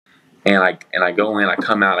I go in, I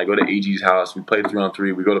come out, I go to AG's house, we play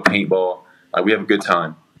 3-on-3, we go to paintball, like we have a good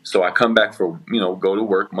time. So I come back for, go to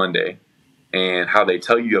work Monday, and how they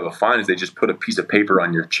tell you have a fine is they just put a piece of paper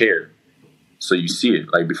on your chair. So you see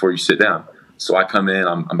it, like, before you sit down. So I come in,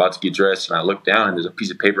 I'm about to get dressed, and I look down, and there's a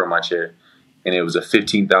piece of paper on my chair, and it was a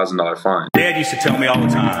 $15,000 fine. Dad used to tell me all the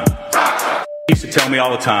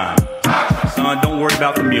time. Son, don't worry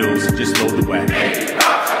about the mules, just load the wagon.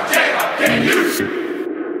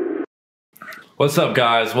 What's up,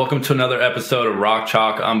 guys? Welcome to another episode of Rock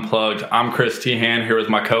Chalk Unplugged. I'm Chris Tehan here with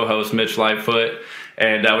my co-host Mitch Lightfoot,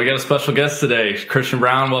 and we got a special guest today, Christian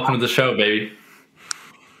Braun. Welcome to the show, baby.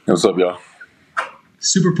 What's up, y'all?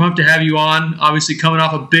 Super pumped to have you on. Obviously, coming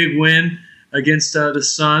off a big win against the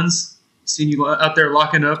Suns. Seeing you out there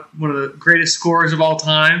locking up one of the greatest scorers of all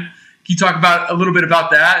time. Can you talk about a little bit about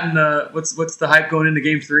that and what's the hype going into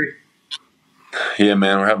Game 3? Yeah,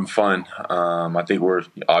 man, we're having fun. I think we're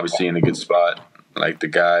obviously in a good spot. Like, the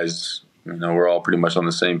guys, we're all pretty much on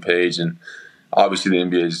the same page, and obviously the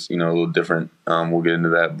NBA is, a little different. We'll get into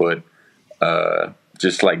that, but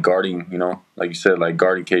just like guarding, like you said, like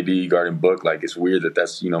guarding KD, guarding Book, like it's weird that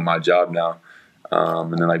that's, my job now.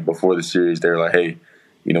 And then like before the series, they're like, hey,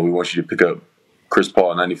 we want you to pick up Chris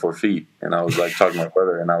Paul at 94 feet. And I was like talking to my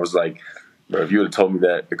brother, and I was like, bro, if you would have told me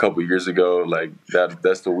that a couple of years ago, like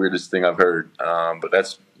that's the weirdest thing I've heard. But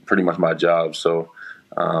that's pretty much my job. So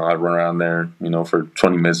I'd run around there, for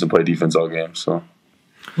 20 minutes and play defense all game. So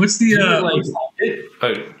what's the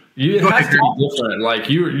it has to be different. Like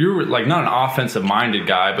you're like not an offensive minded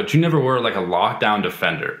guy, but you never were like a lockdown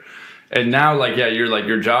defender. And now, like, yeah, you're like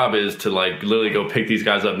your job is to like literally go pick these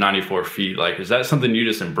guys up 94 feet. Like, is that something you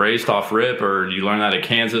just embraced off rip, or you learned that at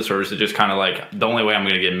Kansas, or is it just kind of like the only way I'm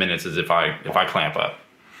going to get minutes is if I clamp up?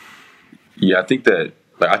 Yeah, I think that,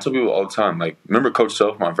 like, I tell people all the time, like, remember Coach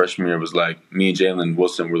Self my freshman year was like, me and Jalen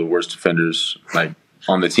Wilson were the worst defenders, like,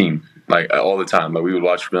 on the team, like, all the time. Like, we would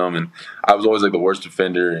watch film, and I was always like the worst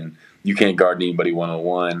defender, and you can't guard anybody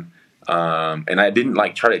one-on-one. And I didn't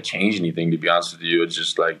like try to change anything, to be honest with you. It's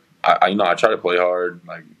just like, I try to play hard,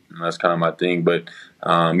 like, that's kind of my thing. But,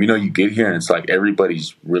 you get here and it's like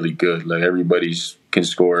everybody's really good. Like, everybody's can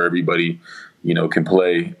score, everybody, can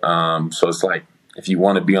play. So it's like if you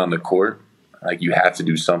want to be on the court, like, you have to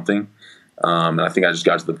do something. And I think I just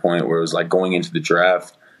got to the point where it was like going into the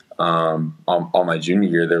draft on my junior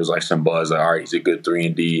year, there was like some buzz, like, all right, he's a good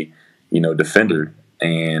 3-and-D, defender.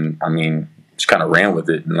 And, I mean, just kind of ran with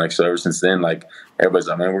it. And, like, so ever since then, like, everybody's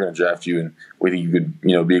like, man, we're going to draft you, and we think you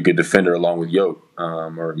could, be a good defender along with Jokić,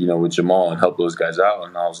 or, with Jamal, and help those guys out.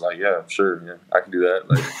 And I was like, yeah, sure, yeah, I can do that.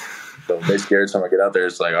 Like, so basically every time I get out there,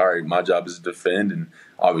 it's like, all right, my job is to defend. And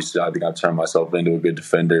obviously I think I've turned myself into a good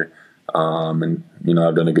defender. And,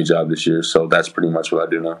 I've done a good job this year. So that's pretty much what I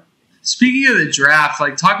do now. Speaking of the draft,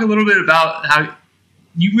 like, talk a little bit about how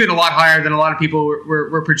you went a lot higher than a lot of people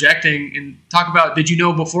were projecting, and talk about, did you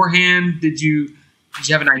know beforehand? Did you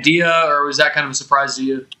have an idea, or was that kind of a surprise to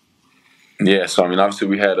you? Yeah, so I mean, obviously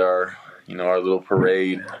we had our little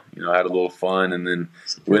parade, had a little fun, and then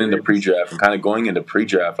went into pre-draft. And kind of going into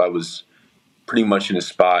pre-draft, I was pretty much in a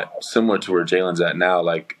spot similar to where Jalen's at now.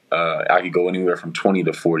 Like, I could go anywhere from 20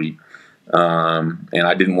 to 40, and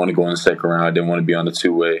I didn't want to go in the second round. I didn't want to be on the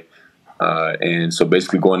two-way. And so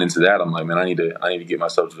basically going into that, I'm like, man, I need to get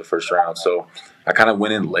myself to the first round. So I kind of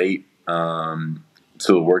went in late to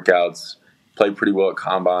the workouts, played pretty well at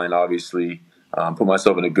Combine, obviously, put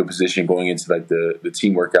myself in a good position going into like the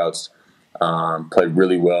team workouts, played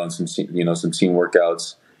really well in some team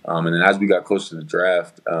workouts. And then as we got close to the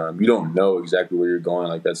draft, you don't know exactly where you're going.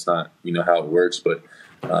 Like, that's not, how it works. But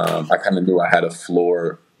I kind of knew I had a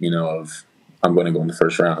floor, of I'm going to go in the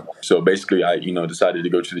first round. So basically I, decided to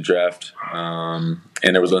go to the draft. And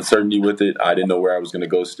there was uncertainty with it. I didn't know where I was going to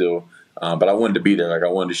go still. But I wanted to be there. Like,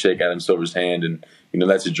 I wanted to shake Adam Silver's hand. And,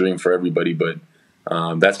 that's a dream for everybody. But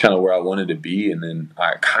that's kind of where I wanted to be. And then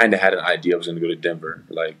I kind of had an idea I was going to go to Denver.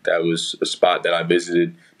 Like, that was a spot that I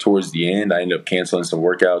visited towards the end. I ended up canceling some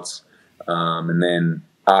workouts. And then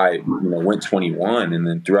I, went 21. And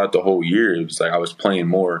then throughout the whole year, it was like I was playing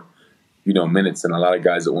more, minutes than a lot of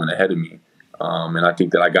guys that went ahead of me. And I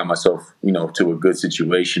think that I got myself, to a good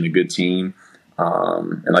situation, a good team.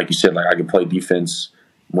 And like you said, like, I can play defense,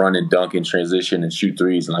 run and dunk and transition and shoot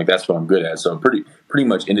threes. And like, that's what I'm good at. So pretty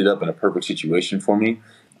much ended up in a perfect situation for me.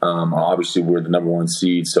 Obviously we're the number one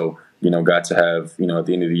seed. So, got to have, at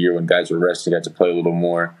the end of the year when guys were resting, got to play a little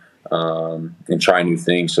more, and try new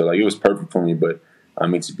things. So like, it was perfect for me. But I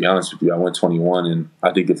mean, to be honest with you, I went 21, and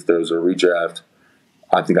I think if there was a redraft,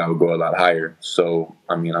 I think I would go a lot higher. So,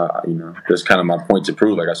 I mean, that's kind of my point to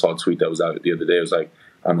prove. Like, I saw a tweet that was out the other day. It was like,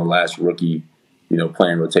 I'm the last rookie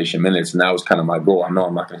playing rotation minutes. And that was kind of my goal. I know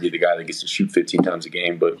I'm not going to be the guy that gets to shoot 15 times a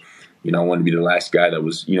game, but, I want to be the last guy that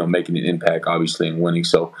was, making an impact, obviously, and winning.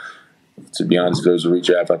 So, to be honest, if there was a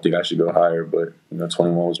redraft, I think I should go higher. But,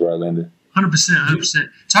 21 was where I landed. 100%.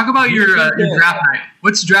 Talk about your draft night.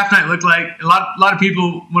 What's draft night look like? A lot of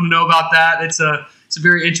people want to know about that. It's a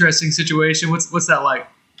very interesting situation. What's that like?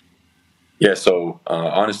 Yeah. So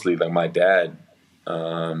honestly, like my dad,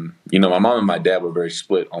 my mom and my dad were very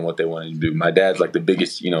split on what they wanted to do. My dad's like the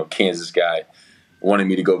biggest, Kansas guy, wanted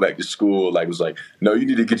me to go back to school. Like was like, no, you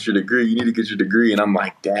need to get your degree. You need to get your degree. And I'm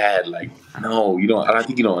like, Dad, like, no, you don't. I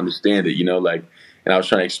think you don't understand it. And I was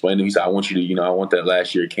trying to explain to him. He said, I want you to, I want that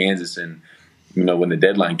last year at Kansas. And when the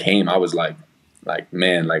deadline came, I was like,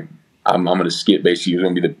 man, like I'm going to skip. Basically, it was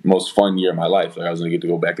going to be the most fun year of my life. Like I was going to get to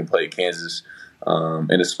go back and play at Kansas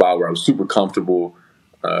in a spot where I was super comfortable,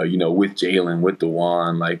 with Jalen, with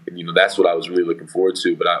DeJuan. Like, that's what I was really looking forward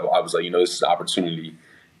to. But I was like, this is an opportunity,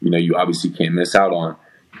 you obviously can't miss out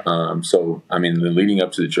on. So, I mean, leading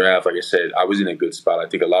up to the draft, like I said, I was in a good spot. I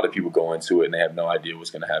think a lot of people go into it and they have no idea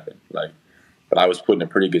what's going to happen. But I was put in a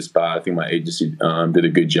pretty good spot. I think my agency did a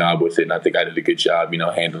good job with it, and I think I did a good job,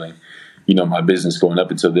 handling, my business going up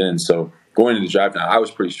until then. So going into the draft now, I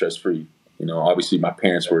was pretty stress-free. Obviously my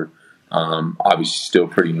parents were obviously still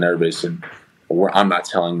pretty nervous, and I'm not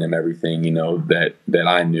telling them everything, that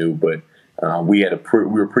I knew. But we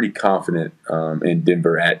were pretty confident in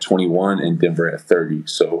Denver at 21 and Denver at 30.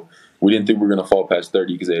 So we didn't think we were going to fall past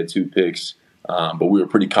 30 because they had 2 picks. But we were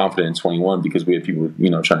pretty confident in 21 because we had people,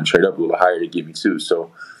 trying to trade up a little higher to give me 2.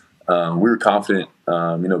 So we were confident,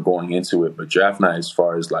 going into it. But draft night, as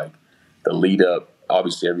far as like the lead up,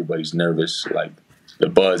 obviously everybody's nervous. Like the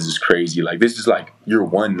buzz is crazy. Like this is like your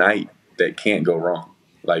one night that can't go wrong.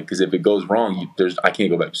 Like because if it goes wrong, I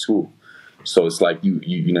can't go back to school. So it's like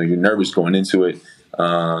you're nervous going into it.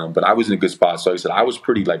 But I was in a good spot. So like I said, I was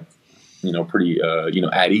pretty like,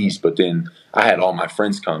 at ease. But then I had all my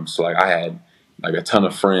friends come. So like I had like a ton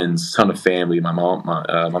of friends, ton of family. My mom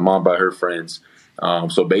brought her friends.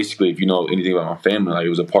 So basically, if you know anything about my family, like it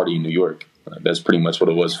was a party in New York. That's pretty much what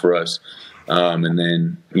it was for us. And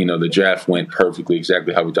then, the draft went perfectly,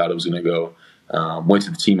 exactly how we thought it was going to go. Went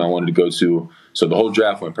to the team I wanted to go to. So the whole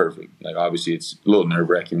draft went perfect. Like obviously it's a little nerve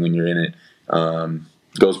wracking when you're in it.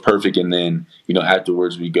 Goes perfect. And then,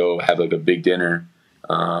 afterwards we go have like a big dinner.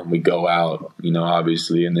 We go out,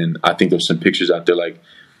 obviously. And then I think there's some pictures out there like,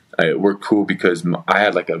 we're cool because I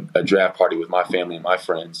had like a draft party with my family and my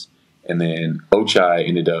friends, and then Ochai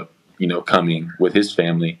ended up, coming with his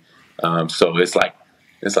family. So it's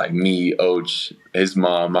like me, Och, his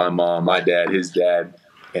mom, my dad, his dad,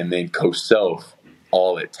 and then Coach Self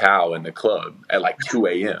all at Tao in the club at like 2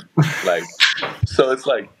 a.m. Like, so it's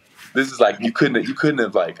like this is like you couldn't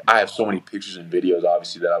have like I have so many pictures and videos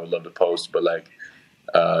obviously that I would love to post, but like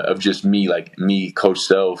of just me, Coach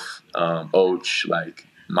Self, Och, like.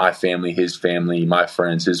 My family, his family, my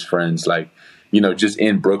friends, his friends, like, just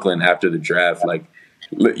in Brooklyn after the draft, like,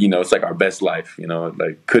 it's like our best life,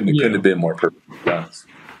 like couldn't have been more perfect. Yeah.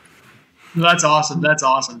 Well, that's awesome. That's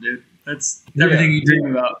awesome, dude. That's everything you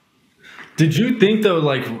dream about. Did you think though,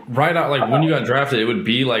 like right out, like when you got drafted, it would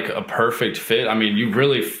be like a perfect fit? I mean, you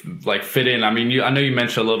really fit in. I mean, I know you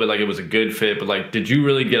mentioned a little bit like it was a good fit, but like, did you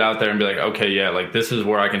really get out there and be like, okay, yeah, like this is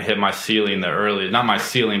where I can hit my ceiling not my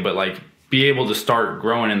ceiling, but like be able to start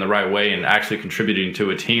growing in the right way and actually contributing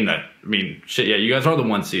to a team that, I mean, shit, yeah, you guys are the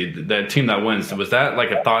 1 seed, that team that wins. Was that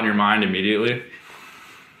like a thought in your mind immediately?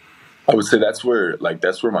 I would say that's where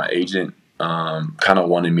my agent kind of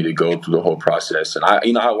wanted me to go through the whole process. And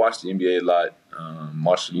I watched the NBA a lot,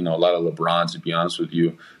 watched, a lot of LeBron, to be honest with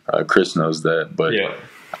you. Chris knows that, but yeah.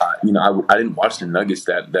 I didn't watch the Nuggets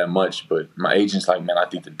that much, but my agent's like, man, I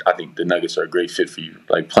think the Nuggets are a great fit for you.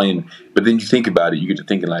 Like playing, but then you think about it, you get to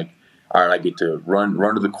thinking like, all right, I get to run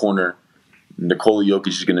to the corner. Nikola Jokić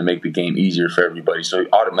is going to make the game easier for everybody. So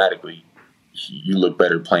automatically, you look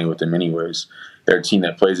better playing with them anyways. They're a team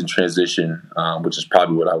that plays in transition, which is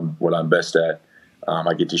probably what I'm best at.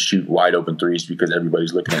 I get to shoot wide open threes because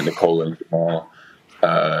everybody's looking at Nikola and Jamal.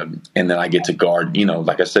 And then I get to guard,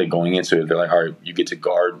 like I said, going into it, they're like, all right, you get to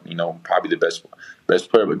guard, probably the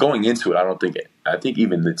best player. But going into it, I think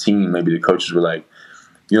even the team, maybe the coaches were like,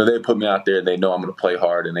 they put me out there. They know I'm going to play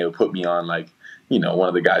hard, and they would put me on like, one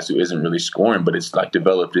of the guys who isn't really scoring, but it's like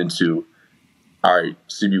developed into, all right,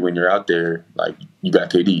 CB, when you're out there, like you got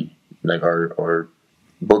KD, like or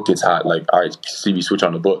book gets hot, like all right, CB, switch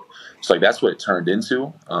on the book. So like that's what it turned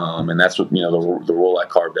into, and that's what the role I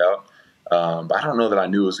carved out. But I don't know that I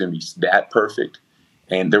knew it was going to be that perfect,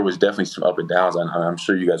 and there was definitely some up and downs. I'm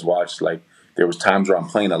sure you guys watched. Like there was times where I'm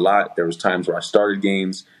playing a lot. There was times where I started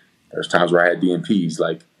games. There's times where I had DNPs.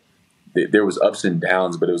 Like there was ups and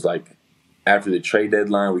downs, but it was like after the trade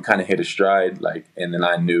deadline, we kind of hit a stride. Like, and then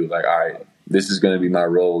I knew like, all right, this is going to be my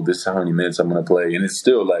role. This is how many minutes I'm going to play. And it's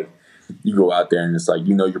still like you go out there and it's like,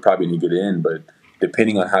 you're probably going to get in, but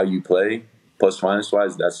depending on how you play, plus minus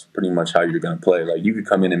wise, that's pretty much how you're going to play. Like you could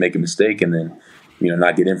come in and make a mistake and then,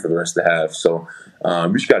 not get in for the rest of the half. So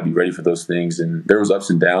you just got to be ready for those things. And there was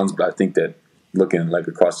ups and downs, but I think that looking like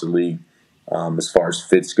across the league, as far as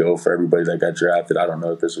fits go for everybody that got drafted, I don't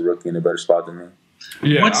know if there's a rookie in a better spot than me.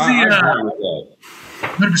 Yeah, what's the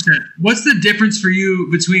 100%? What's the difference for you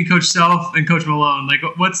between Coach Self and Coach Malone? Like,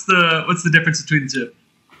 what's the difference between the two?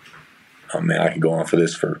 Oh man, I could go on for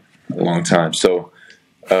this for a long time. So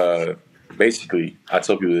basically, I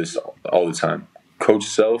tell people this all the time. Coach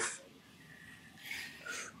Self.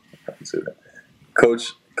 I can say that.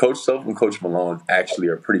 Coach Self and Coach Malone actually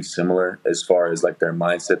are pretty similar as far as like their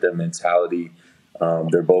mindset, their mentality.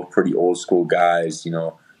 They're both pretty old school guys,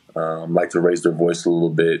 like to raise their voice a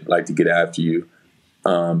little bit, like to get after you.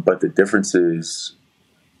 But the difference is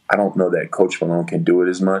I don't know that Coach Malone can do it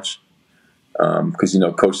as much because,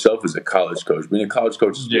 Coach Self is a college coach. Being a college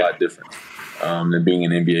coach is a lot different than being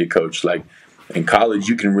an NBA coach. Like in college,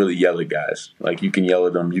 you can really yell at guys. Like you can yell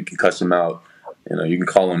at them, you can cuss them out. You can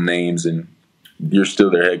call them names, and you're still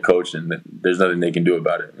their head coach, and there's nothing they can do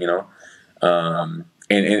about it. And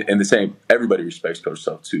the same. Everybody respects Coach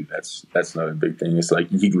Self too. That's another big thing. It's like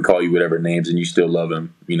he can call you whatever names, and you still love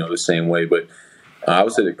him. The same way. But I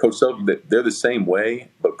would say that Coach Self, they're the same way,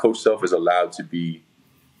 but Coach Self is allowed to be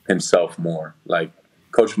himself more. Like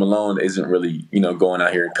Coach Malone isn't really going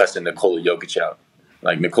out here and cussing Nikola Jokić out.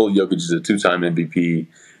 Like Nikola Jokić is a 2-time MVP.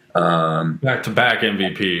 Back-to-back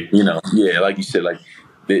MVP. Yeah, like you said, like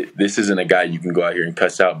this isn't a guy you can go out here and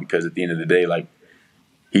cuss out because at the end of the day, like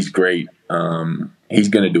he's great. He's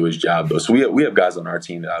going to do his job though. So we have guys on our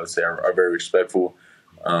team that I would say are very respectful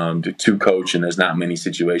to coach, and there's not many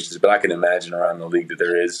situations, but I can imagine around the league that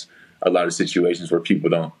there is a lot of situations where people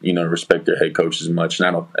don't respect their head coach as much,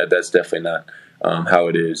 and that's definitely not how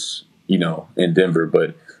it is in Denver.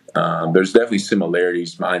 But there's definitely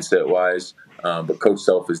similarities mindset wise. But Coach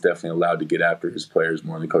Self is definitely allowed to get after his players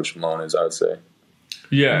more than Coach Malone is, I would say.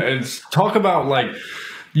 Yeah, and talk about like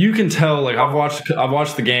you can tell. Like I've watched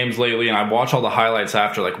the games lately, and I watch all the highlights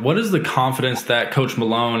after. Like, what is the confidence that Coach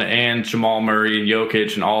Malone and Jamal Murray and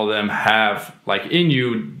Jokić and all of them have like in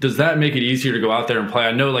you? Does that make it easier to go out there and play?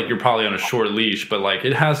 I know like you're probably on a short leash, but like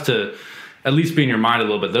it has to at least be in your mind a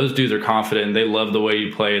little bit. Those dudes are confident, and they love the way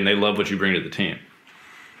you play, and they love what you bring to the team.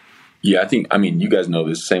 Yeah, I mean, you guys know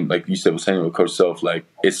this same, like you said, was saying with Coach Self, like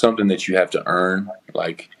it's something that you have to earn.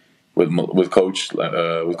 Like with Coach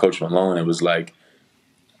Malone, it was like,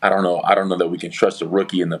 I don't know that we can trust a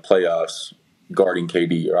rookie in the playoffs guarding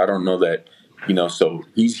KD, or I don't know that, so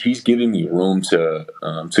he's giving me room to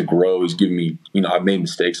grow. He's giving me, I've made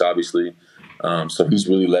mistakes, obviously. So he's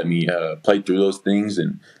really let me play through those things.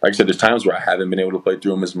 And like I said, there's times where I haven't been able to play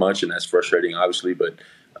through them as much, and that's frustrating, obviously, but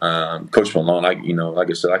Coach Malone, like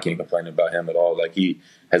I said, I can't complain about him at all. Like he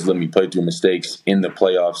has let me play through mistakes in the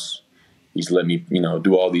playoffs. He's let me,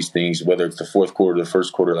 do all these things, whether it's the fourth quarter, the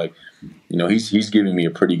first quarter. Like, he's giving me a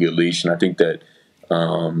pretty good leash, and I think that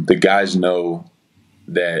the guys know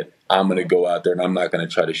that I'm going to go out there and I'm not going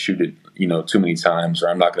to try to shoot it, too many times, or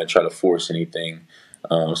I'm not going to try to force anything.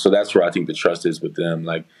 So that's where I think the trust is with them.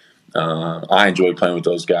 Like, I enjoy playing with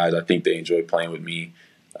those guys. I think they enjoy playing with me.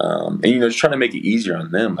 And, just trying to make it easier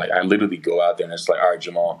on them. Like, I literally go out there and it's like, all right,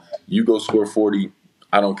 Jamal, you go score 40.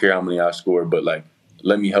 I don't care how many I score, but, like,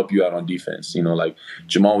 let me help you out on defense. Like,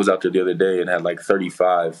 Jamal was out there the other day and had, like,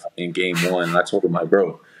 35 in game one. And I told him, like,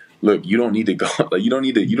 bro, look, you don't need to go – like, you don't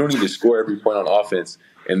need to score every point on offense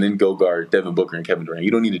and then go guard Devin Booker and Kevin Durant. You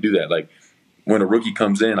don't need to do that. Like, when a rookie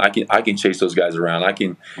comes in, I can chase those guys around. I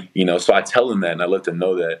can, so I tell them that and I let them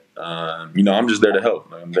know that, I'm just there to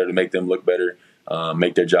help. I'm there to make them look better.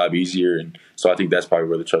 Make their job easier, and so I think that's probably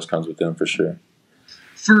where the trust comes with them for sure.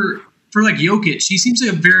 For like Jokić, he seems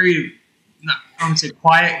like a very, I wouldn't say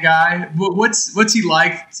quiet guy. What's he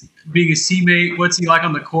like being a teammate? What's he like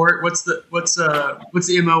on the court? What's the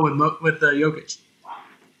MO with Jokić?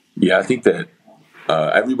 Yeah, I think that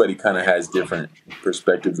everybody kind of has different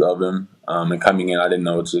perspectives of him. And coming in, I didn't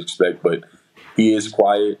know what to expect, but he is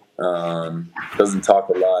quiet. Doesn't talk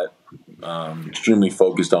a lot. Extremely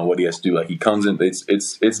focused on what he has to do. Like he comes in,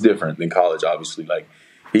 it's different than college, obviously. Like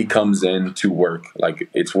he comes in to work, like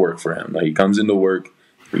it's work for him. Like he comes into work,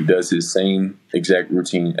 he does his same exact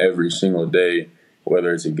routine every single day,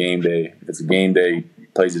 whether it's a game day. If it's a game day,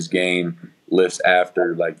 plays his game, lifts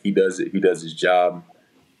after. Like he does it. He does his job.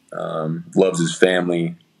 Loves his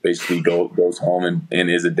family. basically goes home and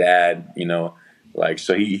is a dad, like,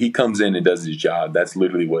 so he comes in and does his job. That's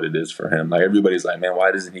literally what it is for him. Like, everybody's like, man,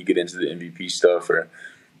 why doesn't he get into the MVP stuff? Or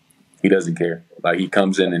he doesn't care. Like, he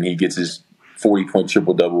comes in and he gets his 40-point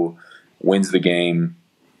triple-double, wins the game,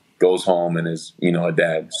 goes home and is, a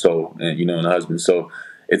dad. So, and a husband. So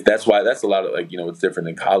that's why that's a lot of, like, it's different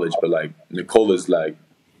than college. But, like, Nikola's, like,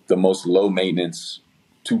 the most low-maintenance,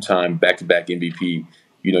 2-time back-to-back MVP,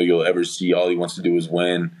 you'll ever see. All he wants to do is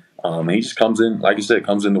win. And he just comes in, like you said,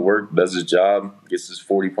 comes into work, does his job, gets his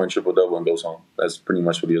 40-point triple-double, and goes home. That's pretty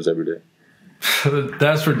much what he does every day.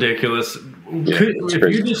 That's ridiculous. Yeah,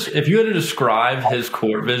 if you had to describe his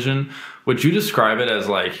court vision, would you describe it as,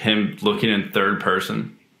 like, him looking in third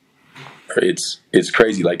person? It's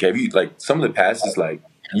crazy. Like, some of the passes, like,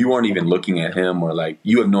 you aren't even looking at him, or, like,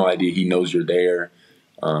 you have no idea he knows you're there.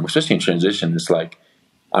 Especially in transition, it's like,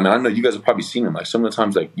 I know you guys have probably seen him. Like, some of the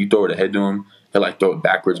times, like, you throw it ahead to him, he'll, like, throw it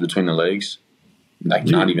backwards between the legs, like,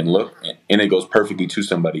 not even look, and it goes perfectly to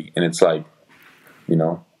somebody. And it's like, you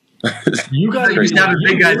got to have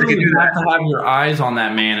to have your eyes on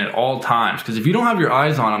that man at all times. Because if you don't have your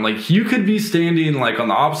eyes on him, like, you could be standing, like, on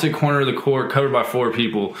the opposite corner of the court, covered by 4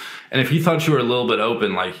 people, and if he thought you were a little bit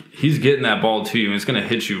open, like, he's getting that ball to you, and it's going to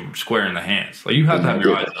hit you square in the hands. Like, you have to have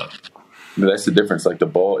your eyes up. That's the difference. Like, the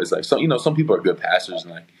ball is like, some people are good passers,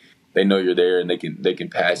 and, like, they know you're there and they can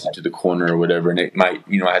pass it to the corner or whatever, and it might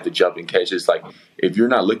have to jump and catch. It's like, if you're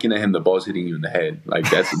not looking at him, the ball's hitting you in the head. Like,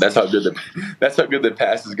 that's how good the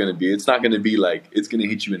pass is going to be. It's not going to be like it's going to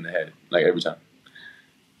hit you in the head, like, every time.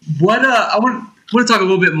 What I want to talk a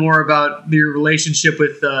little bit more about your relationship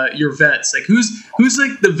with your vets. Like, who's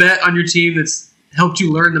like the vet on your team that's helped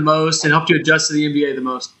you learn the most and helped you adjust to the NBA the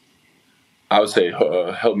most? I would say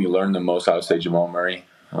helped me learn the most. I would say Jamal Murray,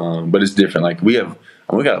 but it's different. Like, we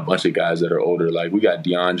got a bunch of guys that are older. Like, we got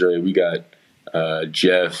DeAndre, we got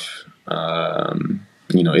Jeff,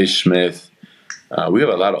 Ish Smith. We have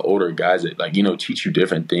a lot of older guys that, like, teach you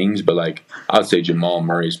different things. But, like, I would say Jamal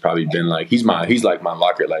Murray's probably been, like, he's like my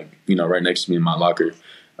locker, like, right next to me in my locker.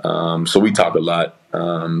 So we talk a lot.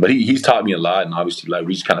 But he's taught me a lot, and obviously, like,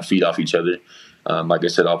 we just kind of feed off each other. Like I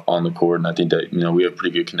said, off on the court, and I think that, we have a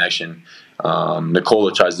pretty good connection.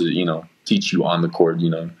 Nikola tries to, teach you on the court.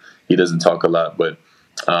 He doesn't talk a lot, but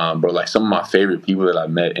like, some of my favorite people that I've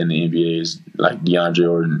met in the NBA is, like,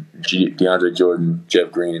 DeAndre Jordan,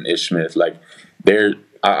 Jeff Green, and Ish Smith. Like,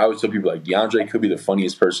 I would tell people, like, DeAndre could be the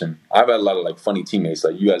funniest person. I've had a lot of, like, funny teammates,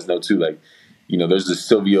 like, you guys know too. Like, there's the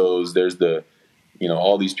Silvios, there's the,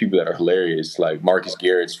 all these people that are hilarious. Like, Marcus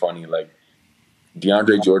Garrett's funny. Like,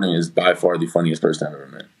 DeAndre Jordan is by far the funniest person I've ever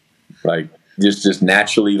met. Like, just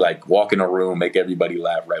naturally, like, walk in a room, make everybody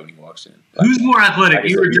laugh right when he walks in. Like, who's more athletic,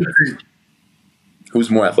 you or Jeff Green?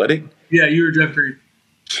 Who's more athletic? Yeah, you or Jeff Green.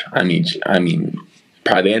 I mean,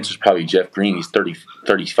 probably the answer is probably Jeff Green. He's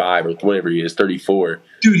 35 or whatever he is, 34.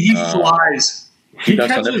 Dude, he flies. He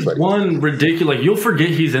catches one ridiculous. Like, you'll forget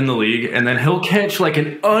he's in the league, and then he'll catch, like,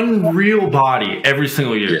 an unreal body every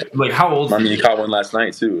single year. Yeah. Like, how old? He caught one last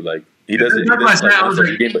night too. Like, he does it. But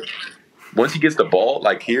once he gets the ball,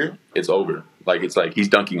 like, here, it's over. Like, it's like he's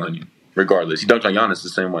dunking on you, regardless. He dunked on Giannis the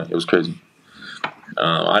same way. It was crazy.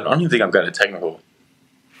 I don't even think I've got a technical.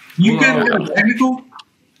 You got a technical?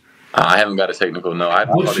 I haven't got a technical. No,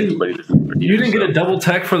 you didn't get a double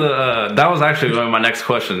tech for the. That was actually my next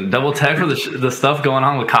question. Double tech for the stuff going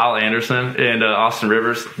on with Kyle Anderson and Austin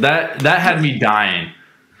Rivers. That had me dying.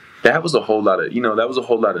 That was a whole lot of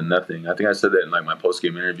nothing. I think I said that in, like, my post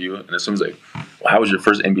game interview, and someone's like, well, "How was your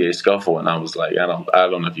first NBA scuffle?" And I was like, "I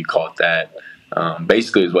don't know if you call it that."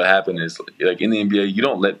 Basically, what happened is, like, in the NBA, you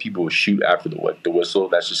don't let people shoot after the whistle.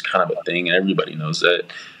 That's just kind of a thing, and everybody knows that.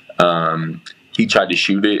 He tried to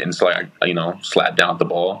shoot it, and so, like, slapped down the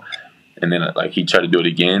ball, and then, like, he tried to do it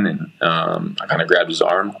again, and I kind of grabbed his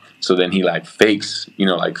arm. So then he, like, fakes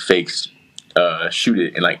shoot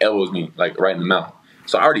it, and, like, elbows me, like, right in the mouth.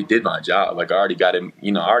 So I already did my job. Like, I already got him. I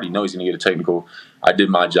already know he's gonna get a technical. I did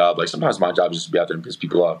my job. Like, sometimes my job is just to be out there and piss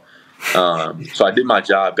people off. So I did my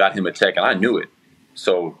job, got him a tech, and I knew it.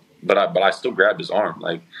 So, but I still grabbed his arm.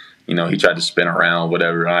 Like, he tried to spin around,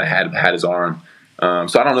 whatever. I had his arm.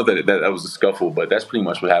 So I don't know that was a scuffle, but that's pretty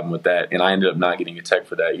much what happened with that. And I ended up not getting a tech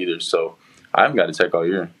for that either. So I haven't got a tech all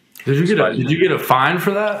year. Did you get a fine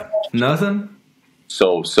for that? Nothing?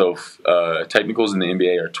 So technicals in the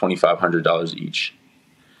NBA are $2,500 each.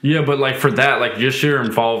 Yeah, but, like, for that, like, just your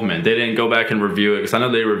involvement, they didn't go back and review it, because I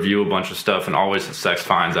know they review a bunch of stuff and always sex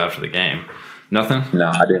fines after the game. Nothing?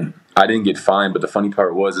 No, I didn't get fined, but the funny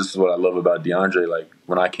part was, this is what I love about DeAndre. Like,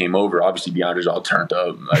 when I came over, obviously DeAndre's all turned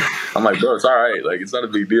up. Like, I'm like, bro, it's all right. Like, it's not a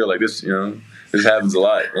big deal. Like, this, this happens a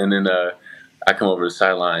lot. And then I come over to the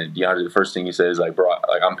sideline. DeAndre, the first thing he says is like, bro,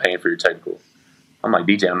 like I'm paying for your technical. I'm like,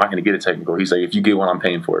 DJ, I'm not going to get a technical. He's like, if you get one, I'm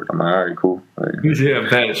paying for it. I'm like, all right, cool. All right. Yeah,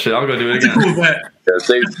 bet. Shit, I'll go do it again. Cool bet. Yeah,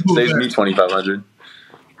 saves me $2,500.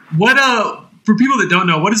 What for people that don't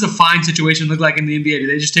know, what does a fine situation look like in the NBA? Do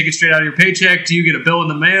they just take it straight out of your paycheck? Do you get a bill in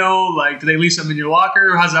the mail? Like, do they leave something in your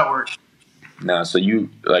locker? How does that work? Nah, so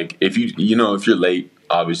you like if if you're late,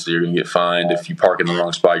 obviously you're gonna get fined. If you park in the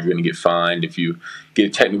wrong spot, you're gonna get fined. If you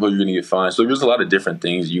get technical, you're gonna get fined. So there's a lot of different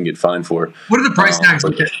things you can get fined for. What are the price tags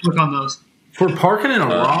look on those? For parking in a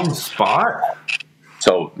wrong spot?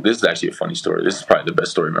 So this is actually a funny story. This is probably the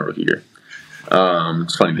best story of my rookie year.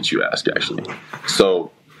 It's funny that you asked, actually.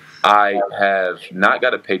 So I have not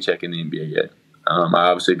got a paycheck in the NBA yet. I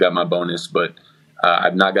obviously got my bonus, but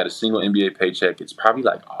I've not got a single NBA paycheck. It's probably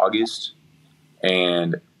like August.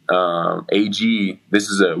 And AG,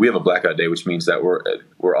 we have a blackout day, which means that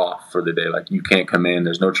we're off for the day. Like you can't come in.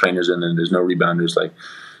 There's no trainers in there. There's no rebounders.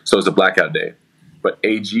 So it's a blackout day. But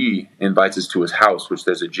AG invites us to his house, which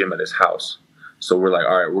there's a gym at his house. So we're like,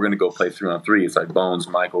 all right, we're gonna go play 3-on-3. It's like Bones,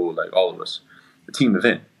 Michael, like all of us, a team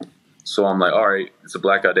event. So I'm like, all right, it's a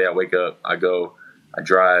blackout day. I wake up, I go, I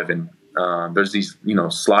drive, and there's these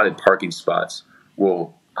slotted parking spots.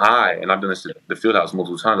 Well, and I've done this at the field house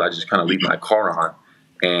multiple times, I just kind of leave my car on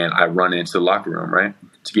and I run into the locker room, right,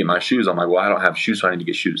 to get my shoes. I'm like, well, I don't have shoes, so I need to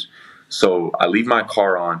get shoes. So I leave my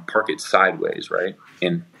car on, park it sideways, right,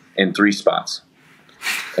 in 3 spots.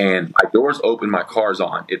 And my doors open, my car's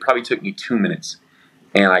on. It probably took me 2 minutes.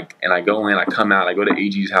 And I go in, I come out, I go to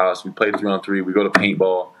AG's house, we play 3-on-3, we go to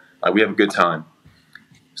paintball, like we have a good time.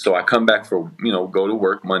 So I come back for, go to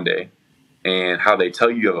work Monday. And how they tell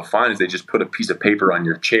you have a fine is they just put a piece of paper on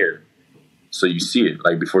your chair so you see it,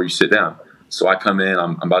 like before you sit down. So I come in,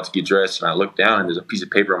 I'm about to get dressed, and I look down, and there's a piece of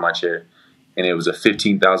paper on my chair, and it was a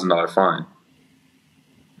 $15,000 fine.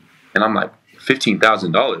 And I'm like,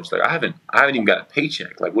 $15,000? Like I haven't even got a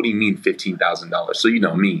paycheck. Like, what do you mean $15,000? So you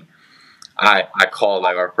know me, I call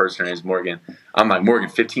like our person, her name's Morgan. I'm like, Morgan,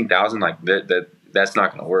 $15,000? Like that's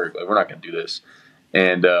not gonna work. Like we're not gonna do this.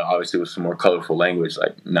 And obviously with some more colorful language,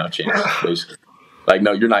 like, no chance, basically. Like,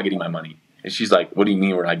 no, you're not getting my money. And she's like, what do you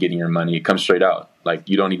mean we're not getting your money? It comes straight out. Like,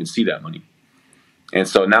 you don't even see that money. And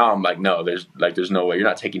so now I'm like, no, there's no way. You're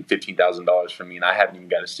not taking $15,000 from me, and I haven't even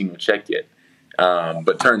got a single check yet.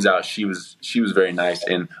 But turns out she was very nice.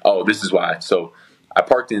 And, this is why. So I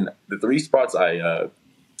parked in the 3 spots I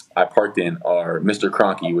parked in are Mr.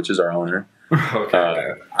 Kroenke, which is our owner.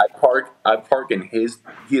 Okay. I park in he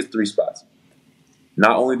has 3 spots.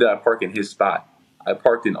 Not only did I park in his spot, I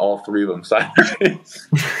parked in all 3 of them sideways.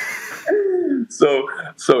 so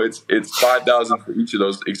it's $5,000 for each of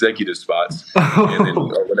those executive spots, and then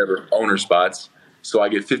or whatever owner spots. So I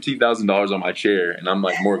get $15,000 on my chair, and I'm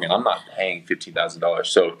like, Morgan, I'm not paying $15,000.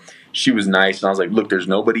 So she was nice, and I was like, look, there's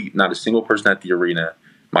nobody, not a single person at the arena.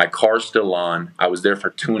 My car's still on. I was there for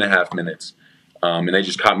 2.5 minutes, and they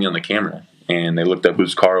just caught me on the camera, and they looked up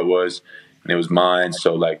whose car it was, and it was mine.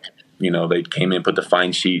 So like, they came in, put the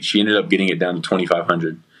fine sheet. She ended up getting it down to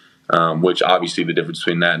 $2,500, which obviously the difference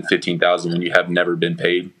between that and $15,000 when you have never been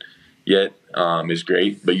paid yet is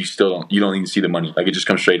great. But you don't even see the money. Like it just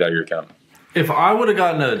comes straight out of your account. If I would have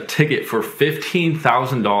gotten a ticket for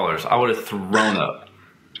 $15,000, I would have thrown up.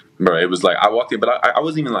 Bro, it was like I walked in, but I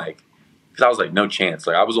wasn't even like, because I was like, no chance.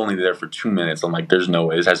 Like I was only there for 2 minutes. I'm like, there's no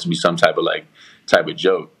way. This has to be some type of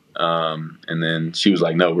joke. And then she was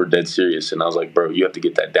like, no, we're dead serious. And I was like, bro, you have to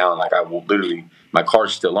get that down. Like I will literally, my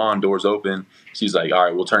car's still on, doors open. She's like, all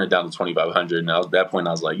right, we'll turn it down to $2,500. And at that point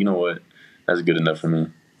I was like, you know what? That's good enough for me.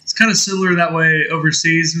 It's kind of similar that way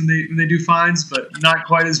overseas when they do fines, but not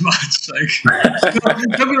quite as much. Like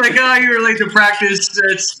they'll be like, you were late to practice.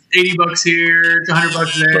 It's $80 here. It's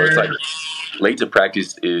 $100 there. So it's like late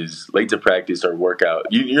to practice or workout.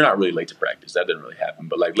 You're not really late to practice. That didn't really happen.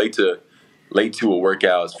 But like late to a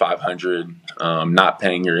workout is $500. Not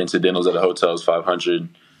paying your incidentals at a hotel is $500.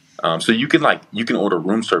 So you can order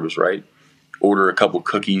room service, right? Order a couple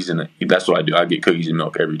cookies, and that's what I do. I get cookies and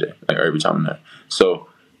milk every day, like every time I'm there. So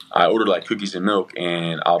I ordered like cookies and milk,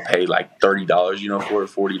 and I'll pay like $30, for it,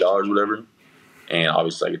 $40, whatever. And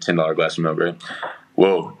obviously like a $10 glass of milk, right?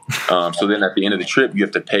 Whoa. So then at the end of the trip, you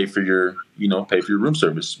have to pay for your room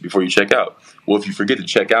service before you check out. Well, if you forget to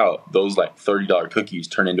check out, those like $30 cookies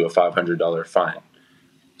turn into a $500 fine.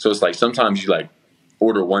 So it's like sometimes you like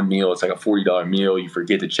order one meal, it's like a $40 meal, you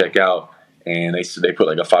forget to check out, and they put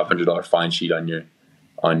like a $500 fine sheet on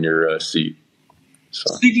your seat.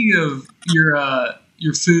 So. Speaking of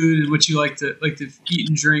your food and what you like to eat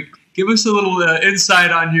and drink, give us a little insight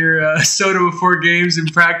on your soda before games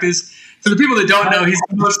and practice. For the people that don't know, he's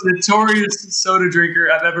the most notorious soda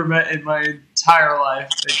drinker I've ever met in my entire life.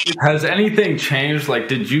 Has anything changed? Like,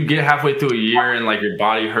 did you get halfway through a year and like your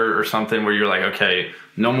body hurt or something where you're like, okay,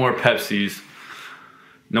 no more Pepsis,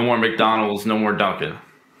 no more McDonald's, no more Dunkin'?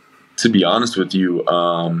 To be honest with you,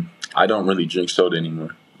 I don't really drink soda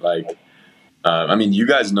anymore. Like, I mean, you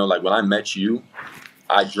guys know, like when I met you,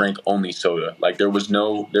 I drank only soda. Like there was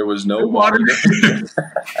no water. There was no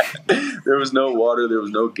water. There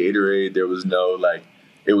was no Gatorade. There was no like.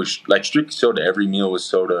 It was like strict soda. Every meal was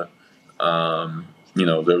soda. There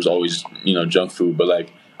was always junk food, but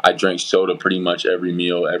like I drank soda pretty much every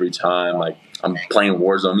meal, every time. Like I'm playing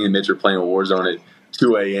Warzone. Me and Mitch are playing Warzone at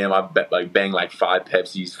 2 a.m. I bang like 5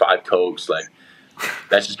 Pepsis, 5 Cokes. Like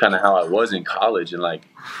that's just kind of how I was in college. And I'll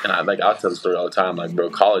tell the story all the time. Like,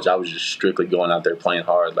 bro, college, I was just strictly going out there playing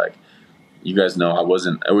hard. Like, you guys know I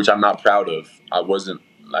wasn't, which I'm not proud of. I wasn't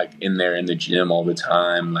like in there in the gym all the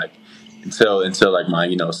time, like until like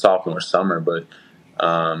my sophomore summer. But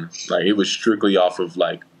like it was strictly off of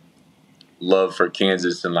like love for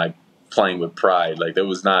Kansas and like playing with pride. Like there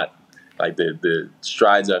was not like the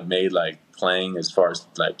strides I've made like playing as far as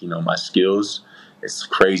like my skills. It's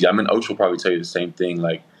crazy. I mean, Oach will probably tell you the same thing.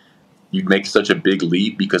 Like, you make such a big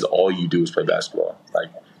leap because all you do is play basketball.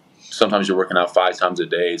 Like, sometimes you're working out 5 times a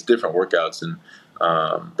day. It's different workouts, and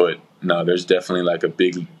but no, there's definitely like a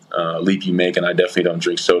big leap you make. And I definitely don't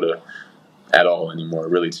drink soda at all anymore.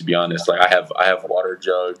 Really, to be honest, like I have water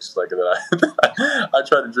jugs. Like that, I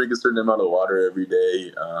try to drink a certain amount of water every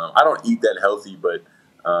day. I don't eat that healthy, but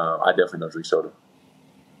I definitely don't drink soda.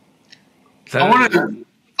 I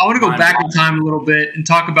want to go back in time a little bit and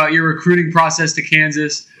talk about your recruiting process to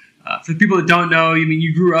Kansas. For the people that don't know,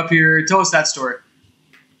 you grew up here. Tell us that story.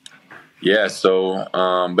 Yeah, so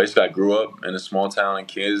basically I grew up in a small town in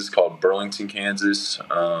Kansas called Burlington, Kansas.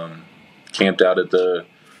 Camped out at the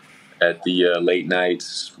late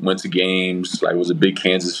nights, went to games, like was a big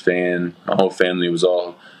Kansas fan. My whole family was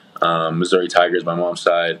all Missouri Tigers, my mom's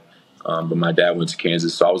side. But my dad went to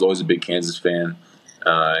Kansas, so I was always a big Kansas fan.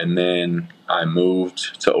 And then I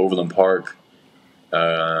moved to Overland Park,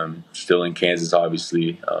 still in Kansas,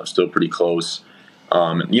 obviously, still pretty close.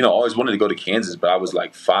 And, always wanted to go to Kansas, but I was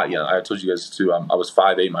like 5. I told you guys too. I was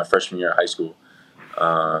 5'8" my freshman year of high school.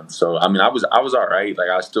 So I mean, I was all right. Like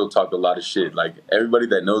I still talked a lot of shit. Like everybody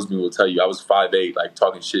that knows me will tell you, I was 5'8", like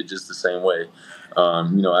talking shit just the same way.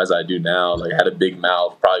 As I do now. Like I had a big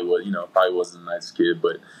mouth. Probably wasn't the nicest kid,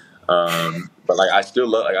 but like I still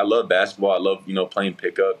love basketball. I love playing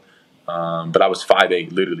pickup. But I was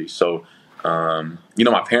 5'8", literally. So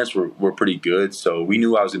my parents were pretty good, so we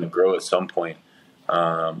knew I was going to grow at some point.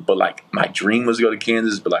 But like my dream was to go to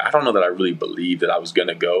Kansas, but like I don't know that I really believed that I was going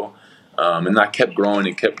to go. And I kept growing,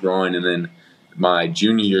 and then my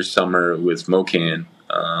junior year summer with Mocan,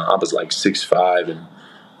 I was like 6'5",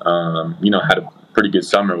 and had a pretty good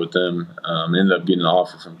summer with them. Ended up getting an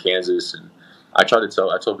offer from Kansas, and I told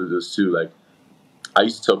people this too. Like I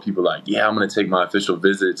used to tell people like, yeah, I'm going to take my official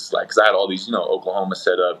visits, like because I had all these Oklahoma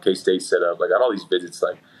set up, K-State set up, like I had all these visits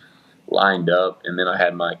like lined up, and then I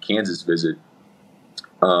had my Kansas visit,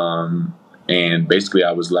 and basically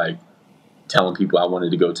I was like telling people I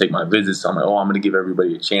wanted to go take my visits. So I'm like, I'm going to give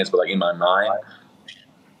everybody a chance, but like in my mind,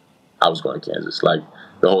 I was going to Kansas like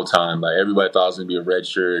the whole time. Like everybody thought I was going to be a red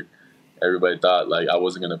shirt. Everybody thought like I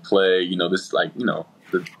wasn't going to play. This like the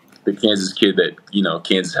Kansas kid that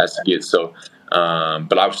Kansas has to get. So,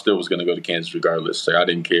 but I still was going to go to Kansas regardless. Like I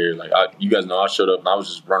didn't care. Like you guys know, I showed up and I was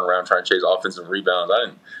just running around trying to chase offensive rebounds.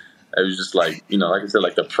 It was just like like I said,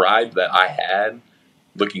 like the pride that I had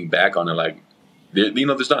looking back on it, like.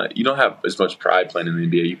 There's not. You don't have as much pride playing in the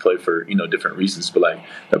NBA. You play for different reasons, but like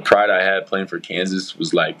the pride I had playing for Kansas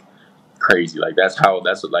was like crazy. Like that's how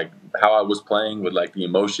I was playing with like the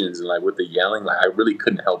emotions and like with the yelling. Like I really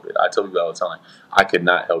couldn't help it. I tell people all the time, like, I could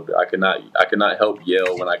not help it. I could not help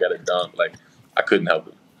yell when I got a dunk. Like I couldn't help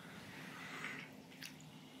it.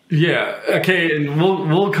 Yeah. Okay. And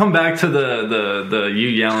we'll come back to the you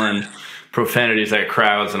yelling profanities at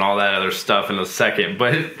crowds and all that other stuff in a second,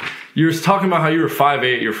 but. You were talking about how you were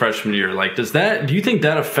 5'8" your freshman year. Like, do you think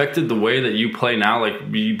that affected the way that you play now? Like,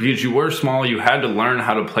 because you were small, you had to learn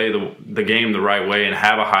how to play the game the right way and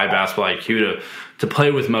have a high basketball IQ to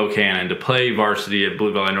play with Mocan and to play varsity at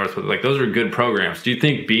Blue Valley Northwood. Like, those are good programs. Do you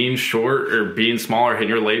think being short or being small or hitting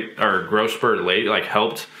your late or growth spurt late like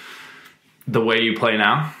helped the way you play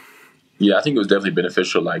now? Yeah, I think it was definitely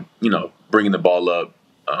beneficial. Like, bringing the ball up.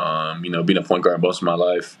 Being a point guard most of my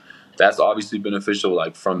life. That's obviously beneficial,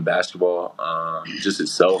 like from basketball, just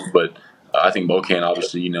itself. But I think Mocan,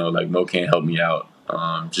 obviously, like Mocan helped me out,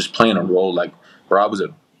 just playing a role like where I was a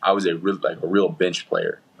real bench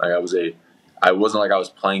player. Like I I wasn't like I was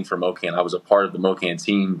playing for Mocan. I was a part of the Mocan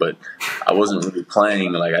team, but I wasn't really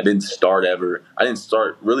playing. Like I didn't start ever. I didn't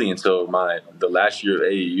start really until the last year of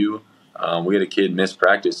AAU. We had a kid miss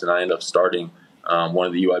practice, and I ended up starting one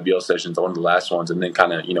of the UIBL sessions, one of the last ones, and then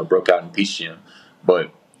kind of broke out in PCM.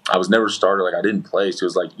 But I was never a starter. Like I didn't play, so it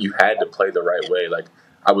was like you had to play the right way. Like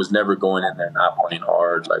I was never going in there not playing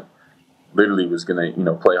hard. Like literally was gonna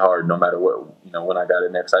play hard no matter what when I got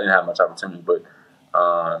in there, because I didn't have much opportunity. But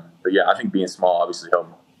yeah, I think being small obviously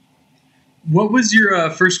helped me. What was your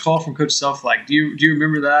first call from Coach Self like? Do you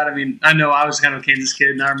remember that? I mean, I know I was kind of a Kansas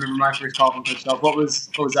kid, and I remember my first call from Coach Self. What was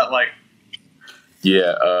that like?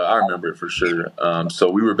 Yeah, I remember it for sure. So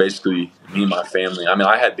we were basically, me and my family. I mean,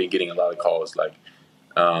 I had been getting a lot of calls. Like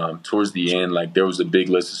towards the end, like there was a big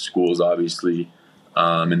list of schools, obviously,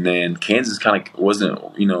 and then Kansas kind of wasn't.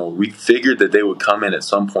 We figured that they would come in at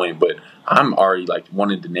some point, but I'm already like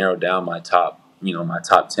wanting to narrow down my top, my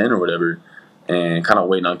top 10 or whatever, and kind of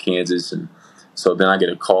waiting on Kansas. And so then I get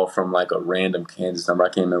a call from like a random Kansas number. I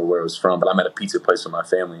can't remember where it was from, but I'm at a pizza place with my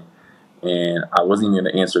family. And I wasn't even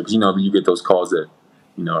going to answer because, you get those calls that,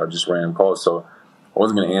 are just random calls. So I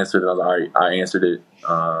wasn't going to answer it. I was like, all right, I answered it.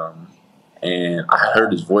 And I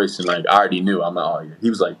heard his voice and like, I already knew. I'm like, oh, yeah. He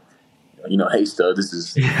was like, hey, stud, this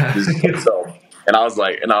is so. And I was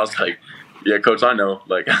like, yeah, coach, I know.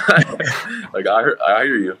 Like, like I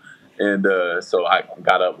hear you. And so I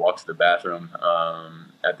got up, walked to the bathroom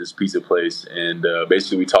at this pizza place. And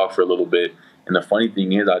basically we talked for a little bit. And the funny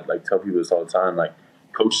thing is, I like tell people this all the time, like,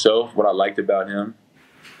 Coach Self, what I liked about him,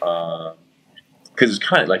 because it's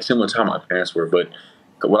kind of like similar to how my parents were, but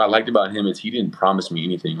what I liked about him is he didn't promise me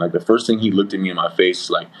anything. Like the first thing he looked at me in my face,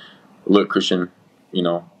 like, look, Christian, I'm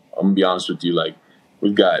gonna be honest with you. Like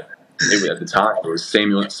we've got, at the time it was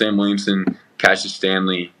Sam Williamson, Cassius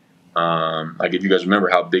Stanley. Like if you guys remember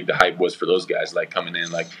how big the hype was for those guys, like coming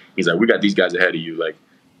in, like he's like, we got these guys ahead of you, like,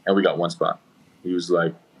 and we got one spot. He was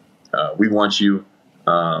like, we want you.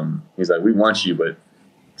 He's like, we want you, but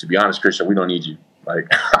to be honest, Christian, we don't need you. Like,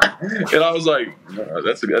 and I was like, no,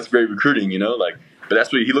 that's great recruiting, like, but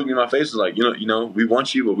that's what he looked me in my face, was like, we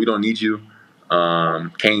want you, but we don't need you.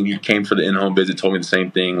 He came for the in-home visit, told me the same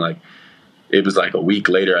thing. Like, it was like a week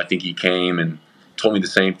later, I think he came and told me the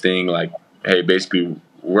same thing. Like, hey, basically,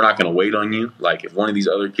 we're not going to wait on you. Like, if one of these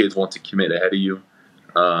other kids wants to commit ahead of you,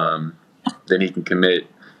 then he can commit.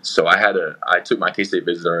 So I took my K-State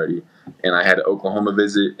visit already, and I had an Oklahoma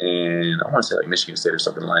visit, and I want to say like Michigan State or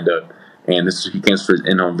something lined up. And he came for his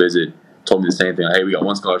in-home visit, told me the same thing. Like, hey, we got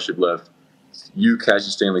one scholarship left. You,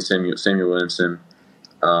 Cassius Stanley, Samuel Williamson,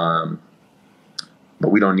 but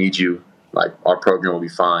we don't need you. Like, our program will be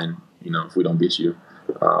fine, if we don't get you.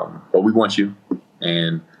 But we want you.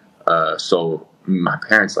 And so my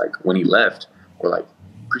parents, like, when he left, were like,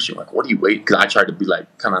 Christian, like, what do you wait? Because I tried to be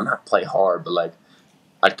like, kind of not play hard, but like,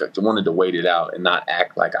 I wanted to wait it out and not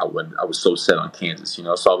act like I was so set on Kansas,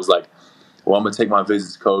 So I was like, well, I'm going to take my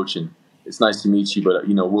visits, coach, and it's nice to meet you, but,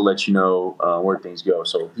 we'll let you know where things go.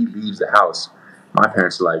 So he leaves the house. My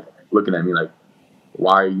parents are like looking at me like,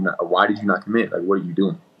 why did you not commit? Like, what are you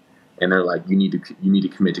doing? And they're like, you need to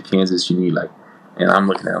commit to Kansas. And I'm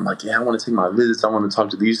looking at them like, yeah, I want to take my visits. I want to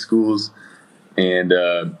talk to these schools. And,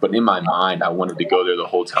 but in my mind, I wanted to go there the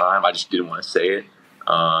whole time. I just didn't want to say it.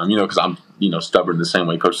 Because I'm, stubborn the same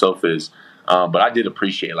way Coach Self is. But I did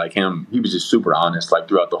appreciate, like, him. He was just super honest, like,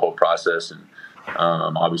 throughout the whole process. And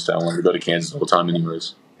obviously I wanted to go to Kansas the whole time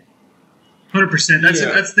anyways. 100%. That's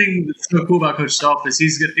the thing that's so cool about Coach Self is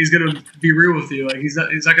he's gonna be real with you. Like, he's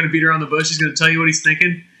not gonna beat around the bush. He's gonna tell you what he's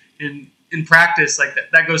thinking. And in practice, like,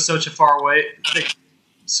 that goes such a far way, like,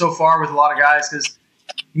 so far with a lot of guys, because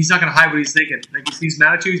he's not gonna hide what he's thinking. Like, if he's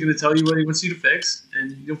mad at you, he's gonna tell you what he wants you to fix,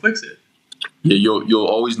 and you'll fix it. Yeah, you'll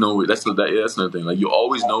always know. That's another thing. Like, you'll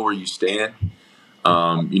always know where you stand.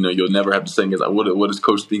 You'll never have to say, like, what does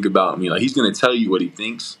Coach think about me? Like, he's going to tell you what he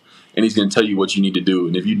thinks, and he's going to tell you what you need to do.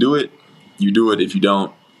 And if you do it, you do it. If you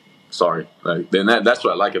don't, sorry. Like, then that's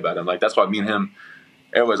what I like about him. Like, that's why me and him,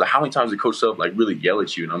 everybody's like, how many times did Coach Self like really yell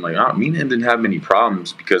at you? And I'm like, me and him didn't have many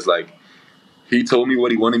problems because, like, he told me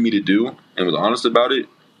what he wanted me to do and was honest about it,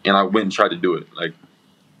 and I went and tried to do it. Like,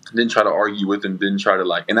 didn't try to argue with him, didn't try to,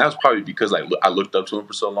 like, and that was probably because, like, I looked up to him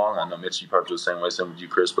for so long. I know, Mitch, you probably feel the same way, same with you,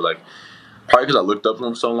 Chris, but, like, probably because I looked up to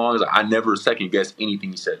him so long, is like, I never second-guessed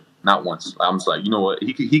anything he said, not once. I was like, you know what,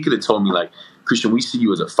 he could have told me, like, Christian, we see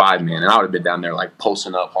you as a 5-man, and I would have been down there, like,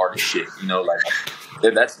 posting up hard as shit,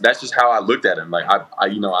 like, that's just how I looked at him. Like,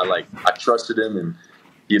 I trusted him, and,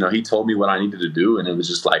 he told me what I needed to do, and it was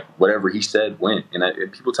just, like, whatever he said went. And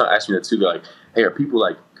people ask me that, too. They're like, hey, are people,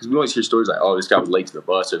 like, because we always hear stories like, oh, this guy was late to the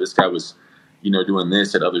bus, or this guy was, doing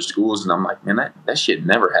this at other schools. And I'm like, man, that shit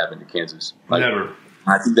never happened in Kansas. Like, Never.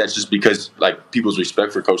 I think that's just because, like, people's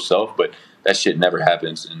respect for Coach Self, but that shit never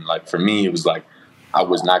happens. And, like, for me, it was like I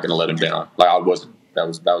was not going to let him down. Like, I wasn't. That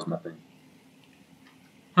was my thing.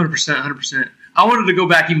 100%. I wanted to go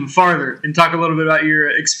back even farther and talk a little bit about your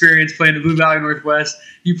experience playing the Blue Valley Northwest.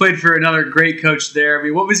 You played for another great coach there. I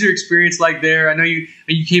mean, what was your experience like there? I know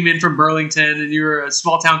you came in from Burlington, and you were a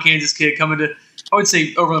small-town Kansas kid coming to, I would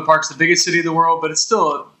say Overland Park's the biggest city in the world, but it's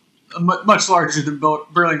still much larger than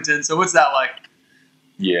Burlington. So what's that like?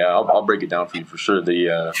 Yeah, I'll break it down for you for sure.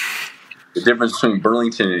 The difference between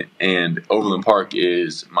Burlington and Overland Park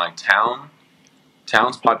is my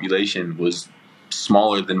town's population was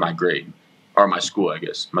smaller than my grade. Or my school, I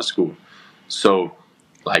guess. My school. So,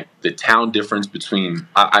 like, the town difference between...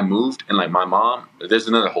 I moved, and, like, my mom... There's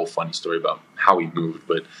another whole funny story about how we moved.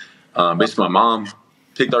 But basically, my mom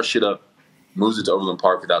picked our shit up, moves it to Overland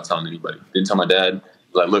Park without telling anybody. Didn't tell my dad.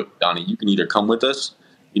 Like, look, Donnie, you can either come with us,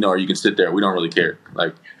 or you can sit there. We don't really care.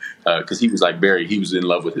 Like, because he was, like, Barry. He was in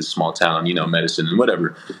love with his small town, medicine and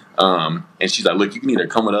whatever. And she's like, look, you can either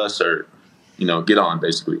come with us or, get on,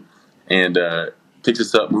 basically. And... picks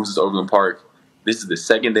us up, moves us to Overland Park. This is the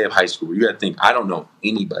second day of high school. You got to think, I don't know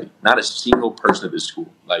anybody, not a single person at this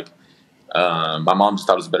school. Like, my mom just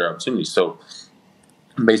thought it was a better opportunity. So,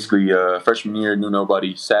 basically, freshman year, knew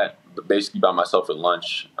nobody, sat basically by myself at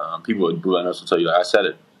lunch. People at Blue Valley will tell you, I sat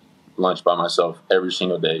at lunch by myself every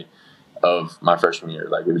single day of my freshman year.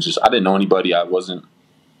 Like, it was just, I didn't know anybody. I wasn't,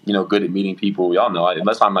 good at meeting people. Y'all know,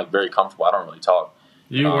 unless I'm, like, very comfortable, I don't really talk.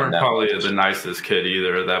 You weren't probably the nicest kid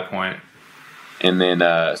either at that point. And then,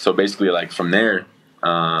 so basically, like, from there,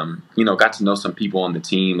 got to know some people on the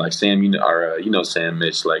team, like Sam, Sam,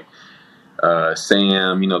 Mitch, like,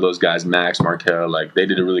 Sam, those guys, Max, Markel, like, they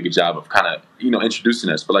did a really good job of kind of, introducing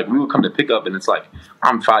us. But, like, we would come to pick up, and it's like,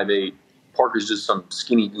 I'm 5'8", Parker's just some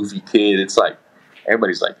skinny, goofy kid. It's like,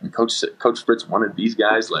 everybody's like, Coach Fritz wanted these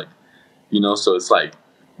guys, like, so it's like,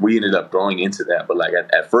 we ended up growing into that. But, like,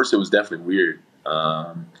 at first, it was definitely weird.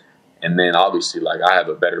 And then obviously, like, I have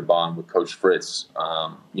a better bond with Coach Fritz,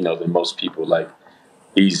 than most people. Like,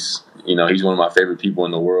 he's one of my favorite people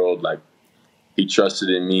in the world. Like, he trusted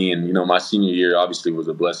in me, and my senior year obviously was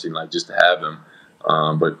a blessing, like, just to have him.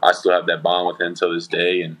 But I still have that bond with him till this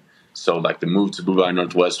day, and so, like, the move to Blue Valley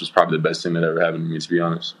Northwest was probably the best thing that ever happened to me, to be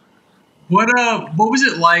honest. What was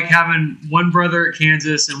it like having one brother at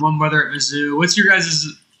Kansas and one brother at Mizzou? What's your guys'?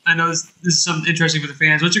 I know this is something interesting for the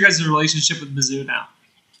fans. What's your guys' relationship with Mizzou now?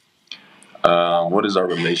 What is our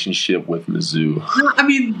relationship with Mizzou? I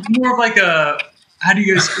mean, more of like how do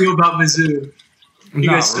you guys feel about Mizzou? You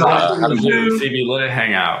guys CB, let it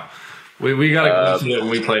hang out. We got to go to it when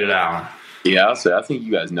we played it out. Yeah, I'll say I think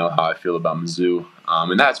you guys know how I feel about Mizzou,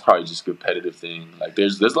 and that's probably just a competitive thing. Like,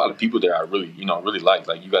 there's a lot of people there I really really like.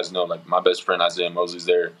 Like, you guys know, like, my best friend Isaiah Mosley's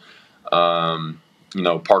there.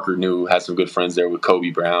 Parker had some good friends there with Kobe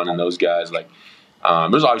Brown and those guys. Like,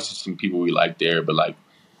 there's obviously some people we like there, but, like,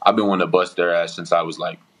 I've been wanting to bust their ass since I was,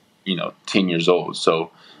 like, 10 years old. So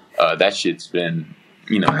that shit's been,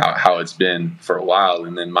 how it's been for a while.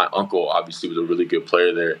 And then my uncle obviously was a really good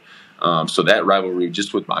player there. So that rivalry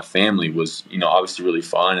just with my family was, obviously really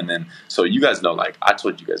fun. And then, so you guys know, like, I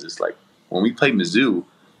told you guys this, like, when we played Mizzou,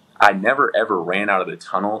 I never ever ran out of the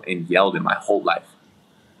tunnel and yelled in my whole life.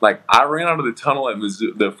 Like, I ran out of the tunnel at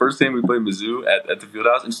Mizzou, the first time we played Mizzou at the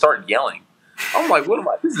Fieldhouse, and started yelling. I'm like,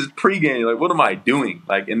 this is pregame. Like, what am I doing?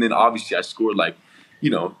 Like, and then obviously I scored, like,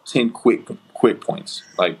 10 quick points,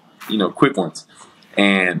 like, quick ones,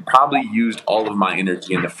 and probably used all of my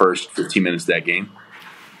energy in the first 15 minutes of that game.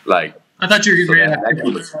 Like, I thought you were going to have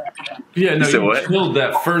 50. Yeah, no, you killed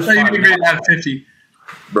that first. I thought you were going to have 50.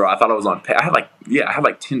 Bro, I thought I was on. I had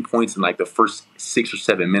like 10 points in like the first 6 or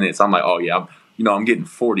 7 minutes. I'm like, oh yeah, I'm getting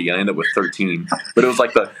 40, and I end up with 13. But it was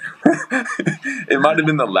like it might have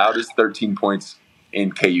been the loudest 13 points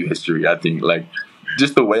in KU history, I think. Like,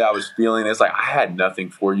 just the way I was feeling, it's like I had nothing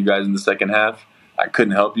for you guys in the second half. I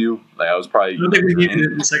couldn't help you. Like, I was probably. I don't think we needed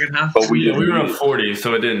it in the second half. But we were up 40,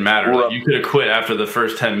 so it didn't matter. Like, you could have quit after the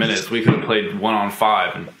first 10 minutes. We could have played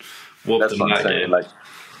 1-on-5 and whooped them that game. Like,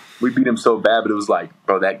 we beat him so bad, but it was like,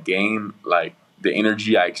 bro, that game, like, the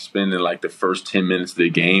energy I expended in, like, the first 10 minutes of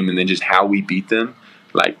the game, and then just how we beat them,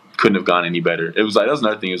 like, couldn't have gone any better. It was like, that was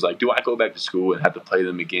another thing. It was like, do I go back to school and have to play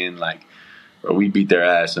them again? Like, or we beat their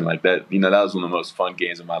ass, and, like, that, that was one of the most fun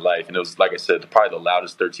games of my life. And it was, like I said, probably the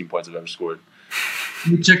loudest 13 points I've ever scored.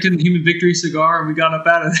 We checked in the Human Victory cigar, and we got up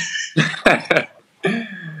out of it.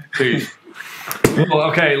 Peace. Well,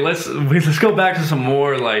 okay, let's go back to some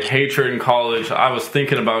more, like, hatred in college. I was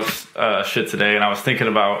thinking about shit today, and I was thinking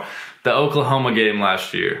about the Oklahoma game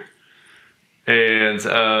last year. And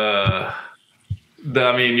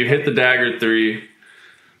you hit the dagger three.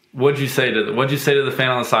 What'd you say to the fan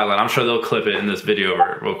on the sideline? I'm sure they'll clip it in this video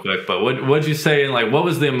real quick. But what'd you say? And like, what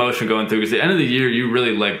was the emotion going through? Because at the end of the year, you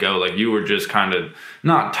really let go. Like you were just kind of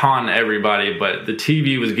not taunting everybody, but the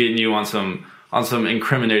TV was getting you on some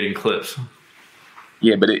incriminating clips.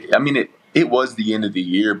 Yeah, but it was the end of the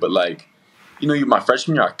year. But like, my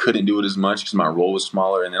freshman year I couldn't do it as much because my role was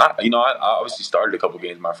smaller, and then I obviously started a couple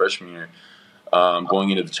games my freshman year, going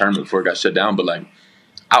into the tournament before it got shut down. But like,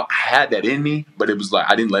 I had that in me, but it was like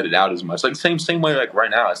I didn't let it out as much. Like same way. Like right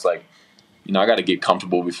now, it's like, I got to get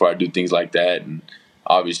comfortable before I do things like that, and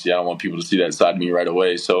obviously I don't want people to see that side of me right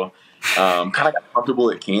away. So, kind of got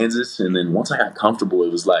comfortable at Kansas, and then once I got comfortable,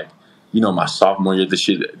 it was like, my sophomore year, the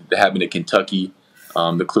shit that happened at Kentucky,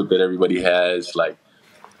 the clip that everybody has, like.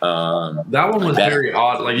 That one was very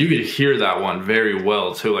odd. Like you could hear that one very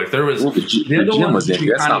well too. Like there was the gym was empty.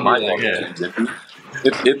 That's not my fault.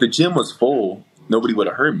 If the gym was full, nobody would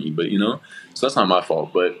have heard me. But so that's not my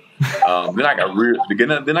fault. But then I got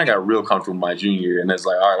real comfortable my junior year, and it's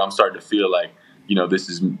like, all right, I'm starting to feel like this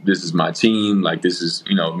is my team. Like this is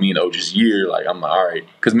me and Oji's year. Like I'm like, all right.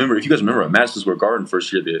 Because if you guys remember at Madison Square Garden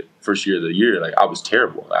first year of the year, like I was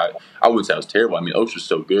terrible. I wouldn't say I was terrible. I mean, Oj was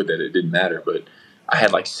so good that it didn't matter, but I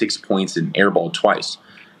had like 6 points and airballed twice.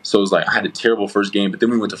 So it was like I had a terrible first game, but then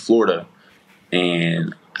we went to Florida,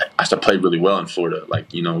 and I started playing really well in Florida.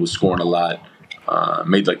 Like, was scoring a lot,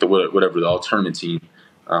 made like the all tournament team,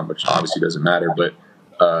 which obviously doesn't matter. But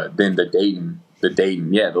then the Dayton,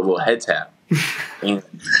 the little head tap, and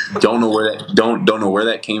don't know where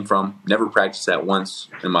that came from. Never practiced that once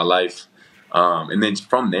in my life. And then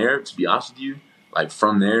from there, to be honest with you, like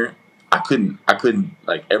from there, I couldn't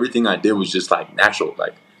like everything I did was just like natural.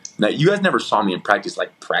 Like now you guys never saw me in practice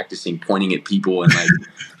like practicing pointing at people and like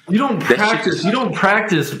you don't practice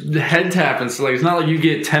head tapping. So like it's not like you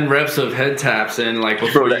get 10 reps of head taps and like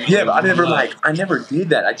but I never did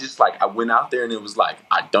that. I just like I went out there and it was like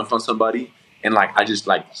I dunked on somebody and like I just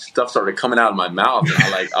like stuff started coming out of my mouth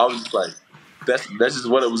and I was just like that's just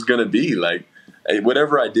what it was gonna be. Like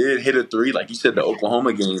whatever I did, hit a three, like you said, the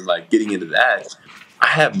Oklahoma game, like getting into that. I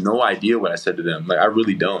have no idea what I said to them. Like, I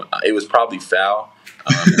really don't. It was probably foul.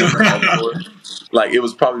 Like, it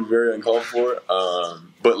was probably very uncalled for.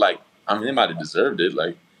 But, like, they might have deserved it.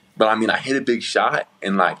 Like, but, I hit a big shot,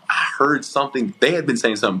 and, like, I heard something. They had been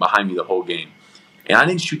saying something behind me the whole game. And I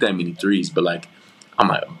didn't shoot that many threes, but, like, I'm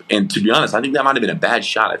like, and to be honest, I think that might have been a bad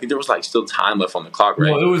shot. I think there was, like, still time left on the clock,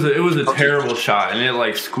 right? Well, it was a terrible shot, and it,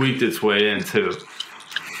 like, squeaked its way in, too.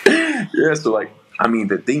 Yeah, so, like,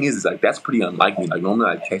 the thing is like that's pretty unlikely. Like normally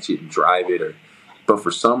I catch it and drive it, but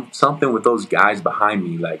for something with those guys behind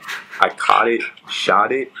me, like I caught it,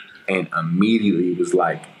 shot it, and immediately was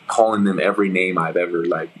like calling them every name I've ever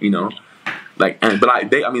they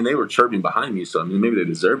were chirping behind me, so maybe they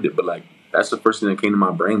deserved it, but like that's the first thing that came to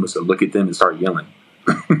my brain was to look at them and start yelling.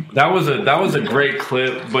 That was a great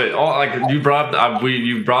clip, but you brought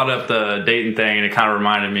up the Dayton thing, and it kind of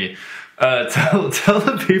reminded me. Tell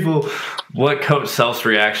the people what Coach Self's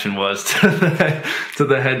reaction was to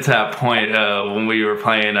the head tap point when we were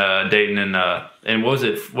playing Dayton and was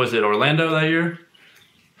it Orlando that year?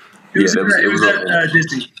 It was at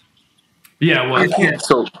Disney. Yeah, it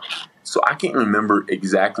was. So I can't remember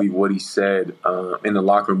exactly what he said in the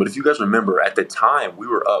locker room, but if you guys remember, at the time we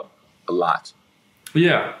were up a lot.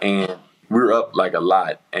 Yeah, and we were up like a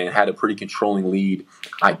lot and had a pretty controlling lead.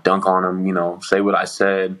 I dunk on him, say what I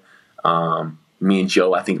said. Me and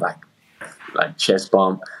Joe, I think like chest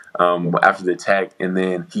bump after the tech, and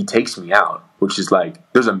then he takes me out, which is like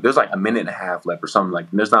there's like a minute and a half left or something. Like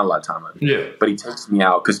there's not a lot of time left. Yeah, but he takes me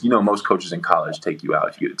out because most coaches in college take you out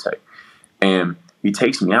if you get a tech, and he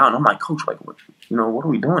takes me out, and I'm like, Coach, like what are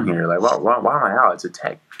we doing here? Like why am I out? It's a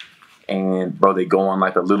tech, and bro, they go on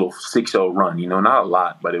like a little 6-0 run. Not a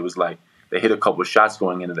lot, but it was like they hit a couple of shots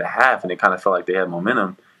going into the half, and it kind of felt like they had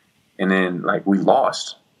momentum, and then like we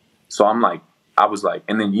lost. So I was like,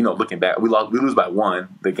 and then, looking back, we lose by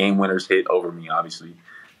 1. The game winners hit over me, obviously.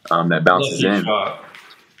 That bounces in.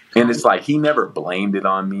 And it's like, he never blamed it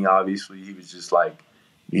on me, obviously. He was just like,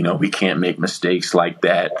 we can't make mistakes like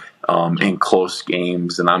that in close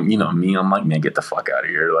games. And I'm like, man, get the fuck out of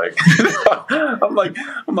here. Like, I'm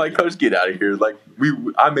like, Coach, get out of here. Like,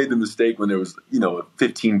 I made the mistake when there was, a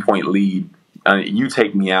 15-point lead. You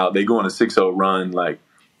take me out. They go on a 6-0 run, like.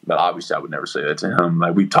 But obviously, I would never say that to him.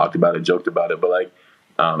 Like, we talked about it, joked about it. But, like,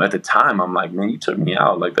 at the time, I'm like, man, you took me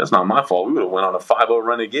out. Like, that's not my fault. We would have went on a 5-0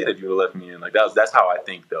 run again if you would have left me in. Like, that's how I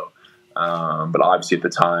think, though. But obviously, at the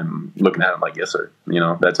time, looking at him, like, yes, sir.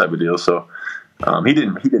 That type of deal. So, He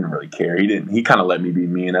didn't really care. He kind of let me be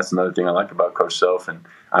me, and that's another thing I like about Coach Self. And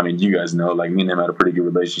I mean, you guys know, like, me and him had a pretty good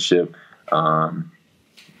relationship.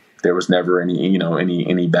 There was never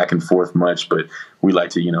any back and forth much, but we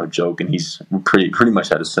like to joke, and he's pretty much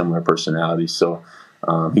had a similar personality. So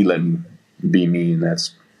he let me be me, and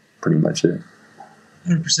that's pretty much it.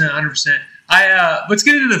 100%. Let's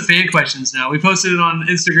get into the fan questions now. We posted it on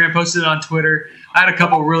Instagram, posted it on Twitter. I had a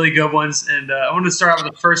couple really good ones, and I wanted to start out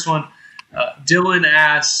with the first one. Dylan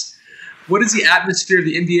asks, what does the atmosphere of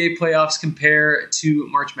the NBA playoffs compare to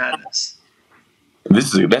March Madness?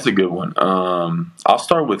 That's a good one. I'll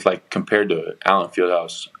start with, like, compared to Allen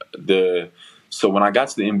Fieldhouse. So when I got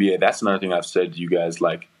to the NBA, that's another thing I've said to you guys.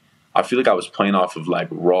 Like, I feel like I was playing off of, like,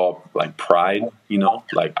 raw, like, pride.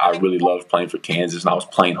 Like, I really loved playing for Kansas, and I was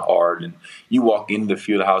playing hard. And you walk into the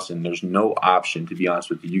Fieldhouse, and there's no option. To be honest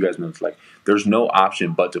with you, you guys know, it's like there's no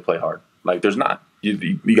option but to play hard. Like, there's not.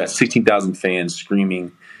 You got 16,000 fans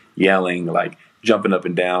screaming, yelling, like, jumping up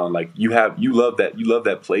and down. Like, you love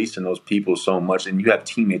that place and those people so much, and you have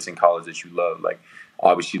teammates in college that you love. Like,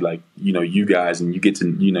 obviously, like, you guys, and you get to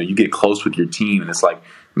you get close with your team, and it's like,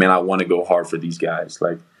 man, I want to go hard for these guys.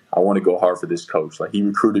 Like, I want to go hard for this coach. Like, he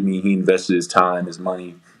recruited me, he invested his time, his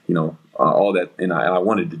money, all that, and I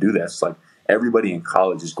wanted to do that. It's like everybody in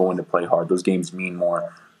college is going to play hard. Those games mean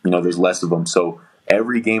more. There's less of them, so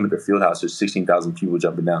every game at the Fieldhouse, there's 16,000 people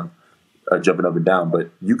jumping up and down. But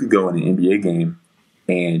you could go in an NBA game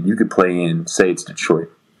and you could play in, say it's Detroit.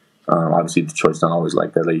 Obviously, Detroit's not always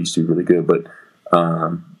like that. They used to be really good. But,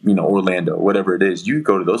 Orlando, whatever it is, you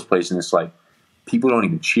go to those places and it's like people don't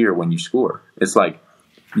even cheer when you score. It's like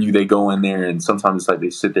they go in there and sometimes it's like they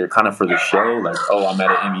sit there kind of for the show, like, oh, I'm at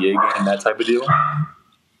an NBA game, that type of deal.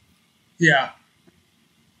 Yeah.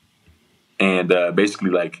 And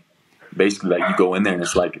basically, you go in there and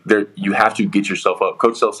it's like you have to get yourself up.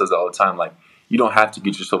 Coach Self says that all the time. Like, you don't have to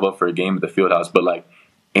get yourself up for a game at the Fieldhouse, but, like,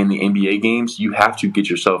 in the NBA games, you have to get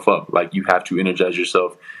yourself up. Like, you have to energize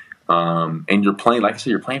yourself. And you're playing, like I said,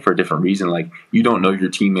 you're playing for a different reason. Like, you don't know your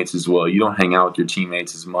teammates as well. You don't hang out with your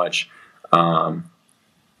teammates as much.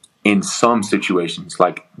 In some situations,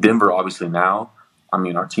 like Denver, obviously now, I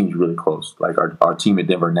mean, our team's really close. Like, our team at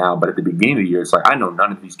Denver now, but at the beginning of the year, it's like I know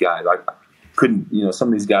none of these guys. Like, couldn't, some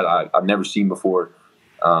of these guys I've never seen before.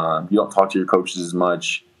 You don't talk to your coaches as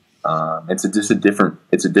much. It's a different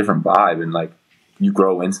vibe, and, like, you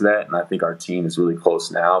grow into that. And I think our team is really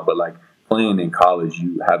close now. But, like, playing in college,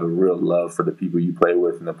 you have a real love for the people you play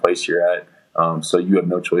with and the place you're at. So you have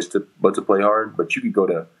no choice but to play hard. But you could go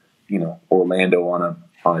to Orlando on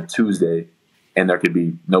a Tuesday, and there could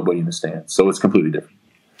be nobody in the stands. So it's completely different.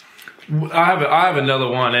 I have another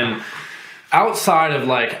one, and outside of,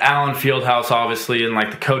 like, Allen Fieldhouse, obviously, and,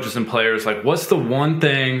 like, the coaches and players, like, what's the one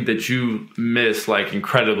thing that you miss, like,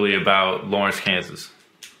 incredibly about Lawrence, Kansas?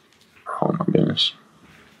 Oh my goodness,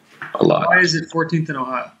 a lot. Why is it 14th in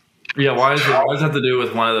Ohio? Yeah, why does it have to do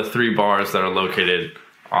with one of the 3 bars that are located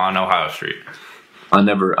on Ohio Street? I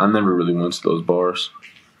never really went to those bars.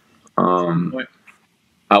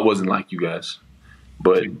 I wasn't like you guys,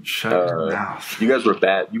 but Dude, shut your mouth. You guys were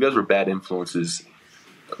bad. You guys were bad influences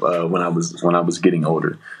when I was getting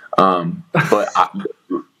older. But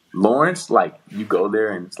Lawrence, like, you go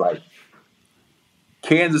there and it's like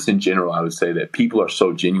Kansas in general. I would say that people are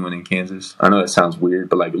so genuine in Kansas. I know that sounds weird,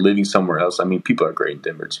 but, like, living somewhere else, I mean, people are great in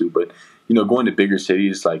Denver too. But going to bigger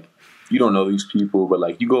cities, like, you don't know these people, but,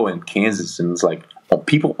 like, you go in Kansas and it's like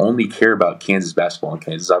people only care about Kansas basketball in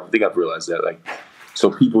Kansas. I think I've realized that. Like, so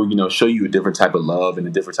people, show you a different type of love and a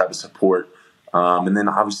different type of support. And then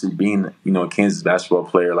obviously being, a Kansas basketball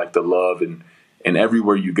player, like, the love and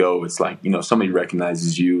everywhere you go, it's like, somebody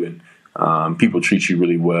recognizes you and people treat you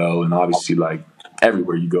really well. And obviously, like,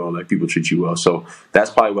 everywhere you go, like, people treat you well. So that's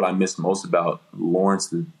probably what I miss most about Lawrence,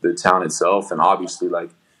 the town itself. And obviously,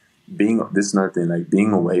 like, this is another thing, like,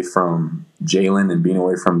 being away from Jalen and being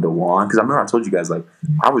away from DeJuan. Because I remember I told you guys, like,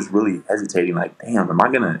 I was really hesitating, like, damn, am I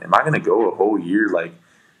gonna go a whole year? Like,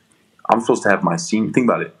 I'm supposed to have my senior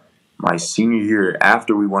year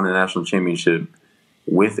after we won the national championship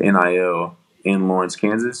with NIL in Lawrence,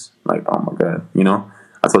 Kansas. Like, oh my God,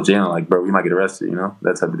 I told Jalen, like, bro, we might get arrested,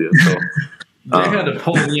 that type of deal. So they had to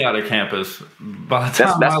pull me out of campus. By the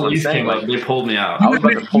time my lease came up, they pulled me out. You would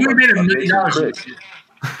have made $1 million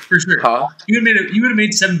for sure. Huh? You would have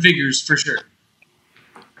made 7 figures for sure.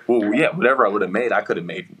 Well, yeah, whatever I would have made, I could have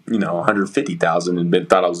made, $150,000 and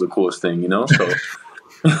thought I was the coolest thing, So,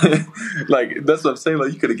 like, that's what I'm saying.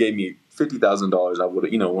 Like, you could have gave me $50,000, I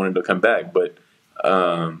would have, wanted to come back. But,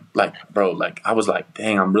 like, bro, like, I was like,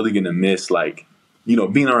 dang, I'm really gonna miss, like,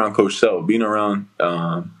 being around Coach Self, being around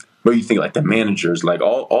But you think like the managers, like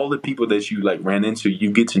all the people that you like ran into,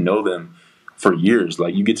 you get to know them for years.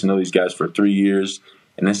 Like you get to know these guys for 3 years,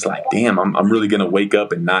 and it's like, damn, I'm really gonna wake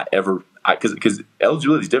up and not ever, because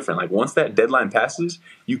eligibility is different. Like once that deadline passes,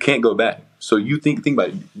 you can't go back. So you think about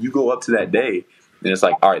it. You go up to that day, and it's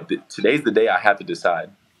like, all right, today's the day I have to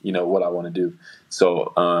decide, what I want to do.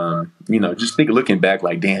 So, just looking back,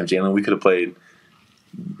 like, damn, Jalen, we could have played,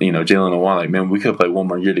 Jalen and Juan, like, man, we could have played one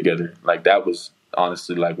more year together. Like that was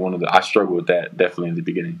honestly like I struggled with that definitely in the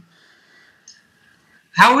beginning.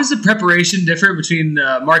 How is the preparation different between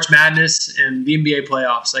March Madness and the NBA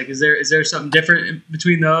playoffs? Like, is there something different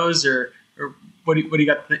between those, or what do you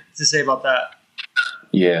got to say about that?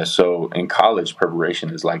 Yeah, so in college, preparation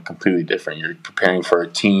is like completely different. You're preparing for a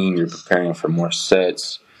team. You're preparing for more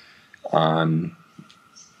sets. The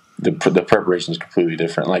preparation is completely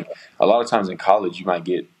different. Like a lot of times in college, you might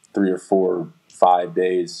get 3 or 4, 5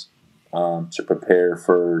 days to prepare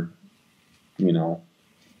for,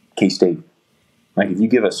 K-State. Like if you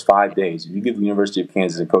give us 5 days, if you give the University of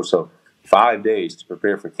Kansas and Coach So 5 days to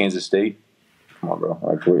prepare for Kansas State, come on, bro.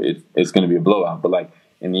 Like it's going to be a blowout. But like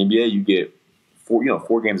in the NBA, you get 4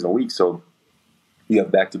 games in a week, so you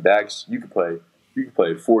have back to backs. You could play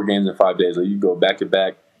 4 games in 5 days. Like you go back to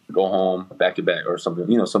back, go home, back to back, or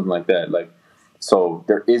something, something like that. Like so,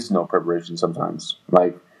 there is no preparation sometimes.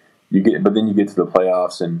 Like but then you get to the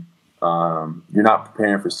playoffs, and you're not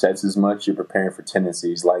preparing for sets as much. You're preparing for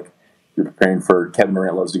tendencies. Like you're preparing for Kevin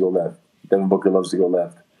Durant loves to go left. Devin Booker loves to go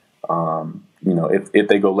left. If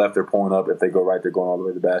they go left, they're pulling up. If they go right, they're going all the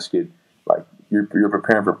way to the basket. Like you're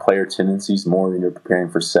preparing for player tendencies more than you're preparing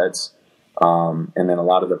for sets. And then a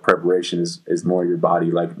lot of the preparation is more your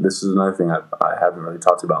body. Like this is another thing I haven't really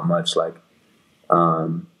talked about much, like,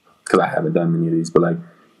 because I haven't done many of these, but like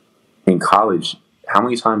in college, how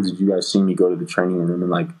many times did you guys see me go to the training room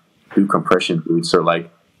and like do compression boots, or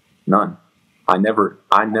like none? I never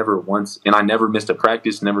once, and I never missed a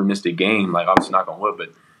practice, never missed a game, like obviously knock on wood,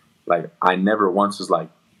 but like I never once was like,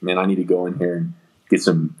 man, I need to go in here and get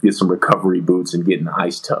some recovery boots and get in the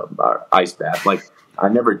ice tub or ice bath. Like I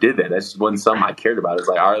never did that. That just wasn't something I cared about. It's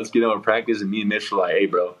like, all right, let's get done with practice, and me and Mitch were like, hey,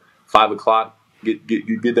 bro, 5 o'clock, get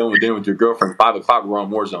done with dinner with your girlfriend. 5 o'clock, we're on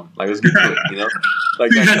Warzone. Like let's get to it,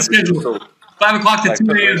 Like that schedule. So, 5 o'clock to like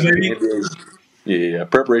 2 a.m. baby. Yeah.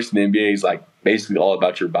 Preparation in the NBA is like basically all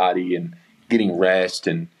about your body and getting rest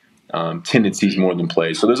and tendencies more than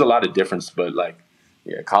play. So there's a lot of difference, but like,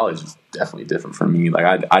 yeah, college is definitely different for me.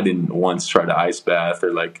 Like I didn't once try to ice bath,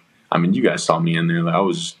 or like, I mean, you guys saw me in there. Like I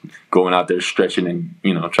was going out there stretching and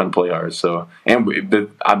trying to play hard. So I want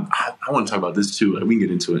to talk about this too. Like, we can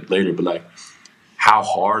get into it later, but like how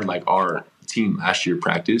hard like our team last year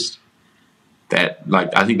practiced. That like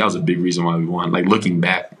I think that was a big reason why we won. Like looking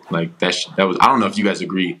back, like that was, I don't know if you guys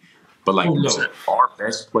agree, but like our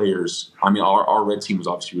best players. I mean, our red team was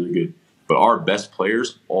obviously really good, but our best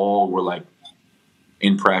players all were like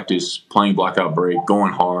in practice, playing blockout break,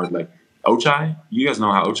 going hard. Like Ochai, you guys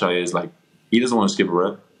know how Ochai is. Like he doesn't want to skip a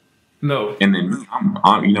rep. No. And then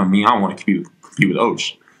I don't want to compete with Och.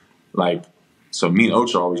 Like so, me and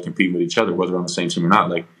Och are always competing with each other, whether we're on the same team or not.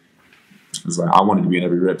 Like it's like I wanted to be in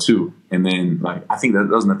every rep too. And then like I think that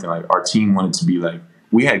was nothing. Like our team wanted to be like,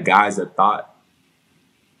 we had guys that thought.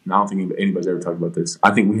 And I don't think anybody's ever talked about this. I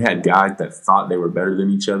think we had guys that thought they were better than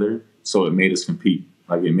each other, so it made us compete.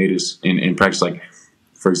 Like it made us in practice. Like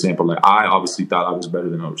for example, like I obviously thought I was better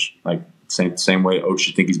than Och. Like same way Och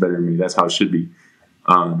should think he's better than me. That's how it should be.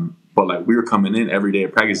 But like we were coming in every day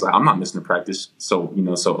at practice. Like I'm not missing a practice, so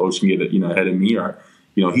so Och can get ahead of me, or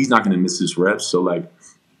he's not going to miss his reps. So like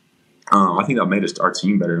I think that made our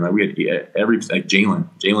team better. Like we had every like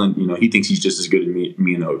Jalen, he thinks he's just as good as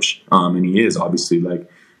me and Och, and he is obviously like.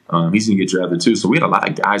 He's gonna get drafted too. So we had a lot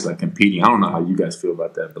of guys like competing. I don't know how you guys feel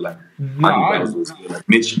about that, but like I think that was good. Like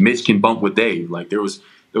Mitch can bump with Dave. Like there was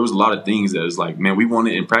a lot of things that was like, man, we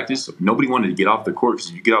wanted in practice. Nobody wanted to get off the court, because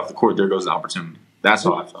if you get off the court, there goes the opportunity. That's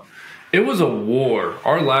how I felt. It was a war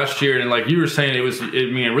our last year, and like you were saying,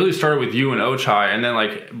 it really started with you and Ochai, and then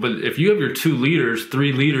like, but if you have your 2 leaders,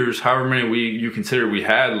 3 leaders, however many you consider we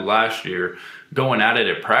had last year, going at it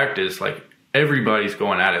at practice, like. Everybody's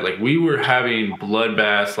going at it. Like we were having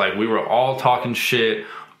bloodbaths. Like we were all talking shit,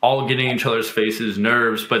 all getting in each other's faces,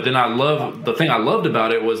 nerves. But then the thing I loved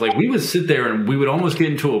about it was like we would sit there and we would almost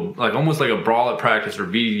get into almost like a brawl at practice, or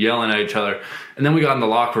be yelling at each other. And then we got in the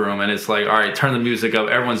locker room and it's like, all right, turn the music up.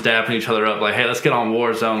 Everyone's dapping each other up. Like, hey, let's get on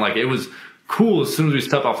Warzone. Like it was cool as soon as we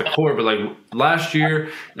stepped off the court. But like last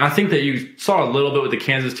year, and I think that you saw a little bit with the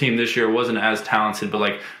Kansas team this year, wasn't as talented, but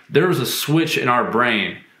like there was a switch in our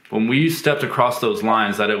brain when we stepped across those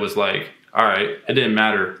lines that it was like, all right, it didn't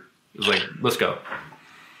matter. It was like, let's go.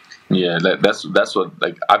 Yeah, that's what,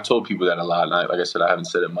 like, I've told people that a lot. And like I said, I haven't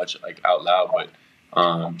said it much like out loud,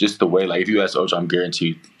 but just the way, like, if you ask Ocha, I'm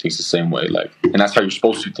guaranteed he thinks the same way. Like, and that's how you're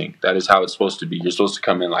supposed to think. That is how it's supposed to be. You're supposed to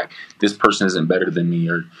come in like, this person isn't better than me,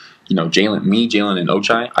 or Jalen, and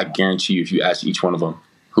Ochai. I guarantee you, if you ask each one of them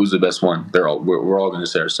who's the best one, we're all going to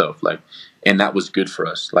say ourselves. Like, and that was good for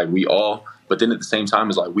us. Like, but then at the same time,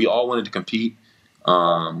 it's like we all wanted to compete.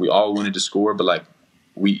 We all wanted to score, but like,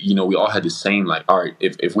 we all had the same, like, all right,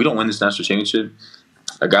 if we don't win this national championship,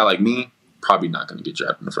 a guy like me probably not going to get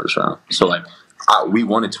drafted in the first round. So like, we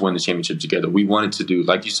wanted to win the championship together. We wanted to do,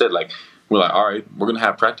 like you said, like, we're like, all right, we're going to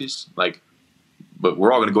have practice, like, but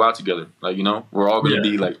we're all going to go out together. Like, we're all going to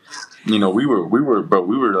be like, we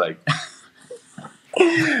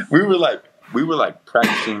were like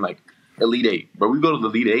practicing like Elite Eight, but we go to the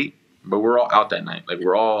Elite Eight, but we're all out that night. Like,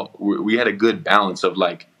 we had a good balance of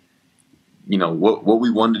like, what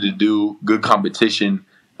we wanted to do, good competition,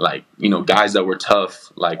 like, guys that were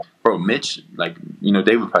tough. Like, bro, Mitch, like,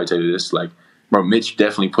 Dave would probably tell you this, like, bro, Mitch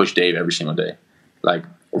definitely pushed Dave every single day. Like,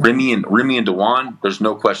 Remy and DeJuan, there's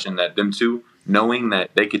no question that them two, knowing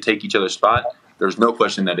that they could take each other's spot, there's no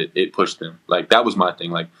question that it pushed them. Like, that was my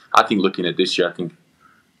thing. Like, I think looking at this year, I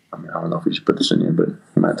don't know if we should put this in here, but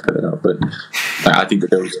we might have to cut it out. But I think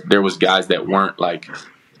that there was guys that weren't like,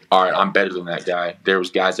 all right, I'm better than that guy. There was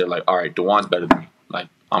guys that were like, all right, DeJuan's better than me. Like,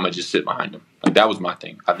 I'm going to just sit behind him. Like, that was my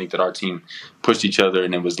thing. I think that our team pushed each other,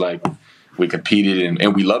 and it was like we competed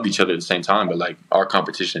and we loved each other at the same time. But like, our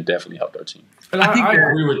competition definitely helped our team. And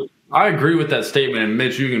I agree with that statement. And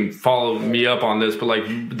Mitch, you can follow me up on this. But like,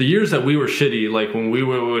 the years that we were shitty, like when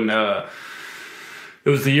it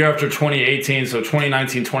was the year after 2018, so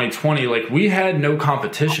 2019, 2020, like, we had no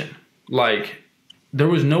competition. Like, there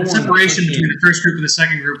was no separation between the first group and the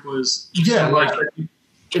second group was like,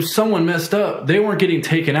 if someone messed up, they weren't getting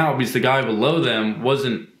taken out because the guy below them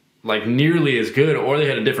wasn't like nearly as good, or they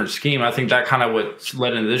had a different scheme. I think that kind of what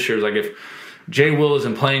led into this year is like, if Jay Will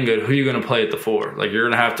isn't playing good, who are you going to play at the 4? Like, you're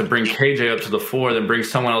going to have to bring KJ up to the 4, then bring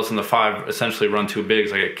someone else in the 5, essentially run 2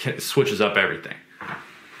 bigs. Like, it switches up everything.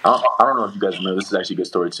 I don't know if you guys remember. This is actually a good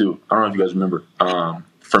story too. I don't know if you guys remember.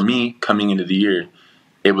 For me, coming into the year,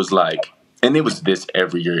 it was like, and it was this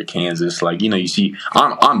every year at Kansas. Like, you see,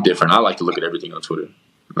 I'm different. I like to look at everything on Twitter.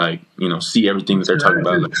 Like, see everything that they're talking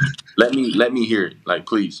about. Like, let me hear it. Like,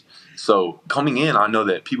 please. So coming in, I know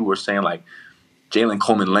that people were saying like Jalen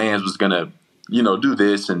Coleman-Lands was gonna, do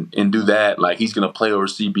this and do that. Like, he's gonna play over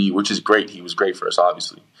CB, which is great. He was great for us,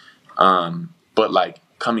 obviously. But like,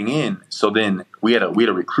 coming in, so then we had a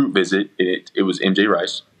recruit visit. It was MJ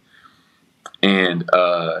Rice, and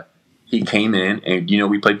he came in, and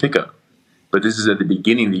we played pickup. But this is at the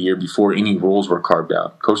beginning of the year, before any roles were carved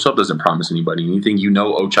out. Coach Sub doesn't promise anybody anything.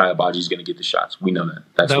 Ochai Agbaji is going to get the shots. We know that.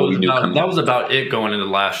 That's what we knew coming in. That was about it going into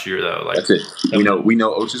last year, though. Like, that's it. We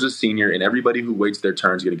know Oach is a senior, and everybody who waits their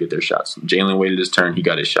turn is going to get their shots. Jalen waited his turn. He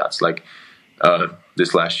got his shots, like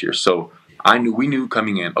this last year. So we knew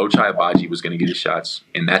coming in, Ochai Agbaji was going to get his shots,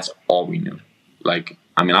 and that's all we knew. Like,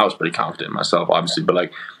 I was pretty confident in myself, obviously, but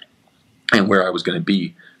like, and where I was going to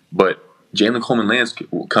be. But Jalen Coleman-Lands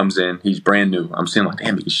comes in. He's brand new. I'm saying, like,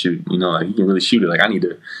 damn, he can shoot. Like, he can really shoot it. Like, I need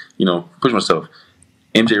to, push myself.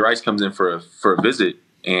 MJ Rice comes in for a visit,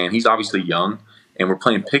 and he's obviously young. And we're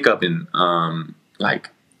playing pickup in they're on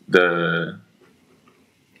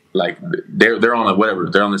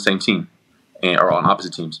they're on the same team, or on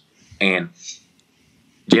opposite teams. And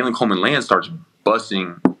Jalen Coleman-Lands starts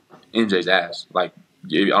busting MJ's ass. Like, I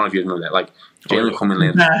don't know if you guys know that. Like, Jalen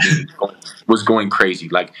Coleman-Lands was going crazy.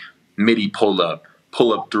 Like, midi pull up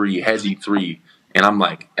 3, hezzy 3, and I'm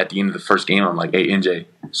like, at the end of the first game, I'm like, hey, NJ,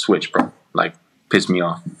 switch, bro. Like, piss me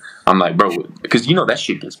off. I'm like, bro, because that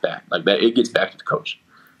shit gets back. Like, that, it gets back to the coach.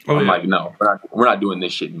 I'm like, no, we're not doing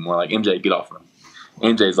this shit anymore. Like, MJ, get off of him.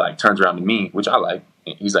 MJ's like, turns around to me, which I like.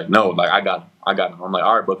 He's like, no, like, I got him. I'm like,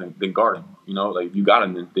 all right, bro, then guard him. Like, if you got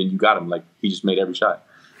him, then you got him. Like, he just made every shot.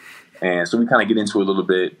 And so we kind of get into it a little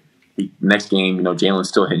bit. Next game, Jalen's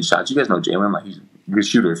still hitting shots. You guys know Jalen, like, he's a good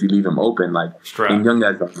shooter. If you leave him open, like, and young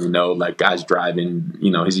guys don't really know, like, guys driving,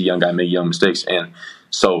 he's a young guy, make young mistakes. And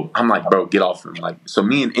so I'm like, bro, get off him. Like, so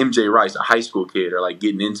me and MJ Rice, a high school kid, are like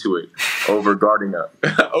getting into it over guarding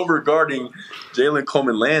Jalen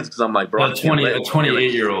Coleman-Lands, because I'm like, bro, a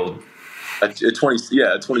 28-year-old. A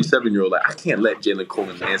 27-year-old. Like, I can't let Jalen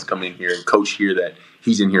Coleman-Lands come in here and coach here that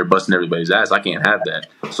he's in here busting everybody's ass. I can't have that.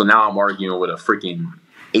 So now I'm arguing with a freaking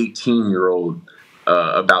 18-year-old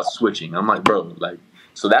about switching. I'm like, bro, like,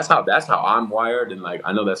 so that's how I'm wired, and like,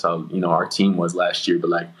 I know that's how our team was last year, but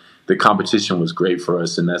like, the competition was great for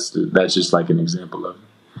us, and that's just like an example of it.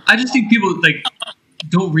 I just think people, like,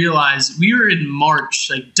 don't realize we were in March,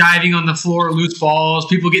 like diving on the floor, loose balls,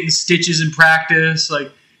 people getting stitches in practice.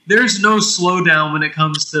 Like there's no slowdown when it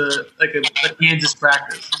comes to like a Kansas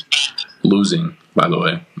practice. Losing, by the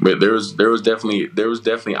way, but there was definitely.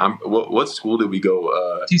 What school did we go?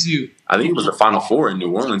 TCU. I think it was the Final Four in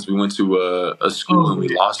New Orleans. We went to a school and we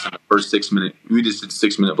lost in the first 6 minute. We just did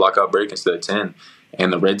 6-minute blockout break instead of 10,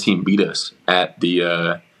 and the red team beat us at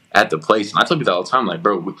the place. And I tell people that all the time, like,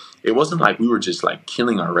 bro, it wasn't like we were just like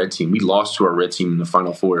killing our red team. We lost to our red team in the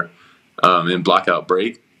Final Four in blackout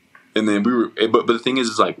break, and then we were. But the thing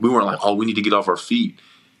is like we weren't like, oh, we need to get off our feet.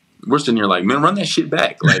 We're sitting here like, man, run that shit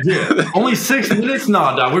back. Like, only 6 minutes?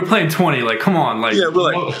 Nah, dog. We're playing 20. Like, come on. Like, yeah,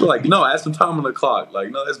 we're like, no, add some time on the clock.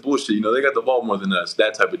 Like, no, that's bullshit. You know, they got the ball more than us.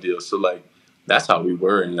 That type of deal. So like, that's how we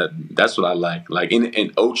were, and that's what I like. Like, and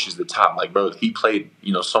Oach is the top. Like, bro, he played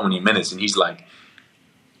so many minutes, and he's like,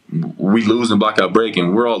 we lose and blackout break,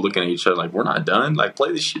 and we're all looking at each other like, we're not done. Like,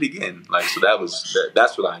 play this shit again. Like, so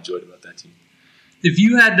that's what I enjoyed about that team. If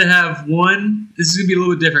you had to have one, this is going to be a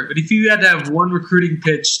little bit different, but if you had to have one recruiting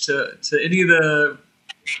pitch to any of the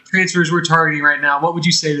transfers we're targeting right now, what would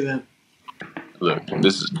you say to them? Look,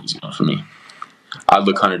 this is easy for me. I'd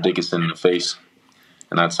look Hunter Dickinson in the face,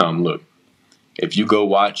 and I'd tell him, look, if you go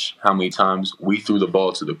watch how many times we threw the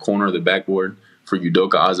ball to the corner of the backboard for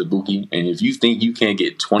Udoka Azubuike, and if you think you can't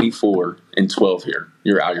get 24 and 12 here,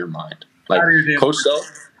 you're out of your mind. Like,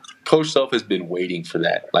 Coach Self has been waiting for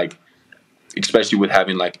that. Like, especially with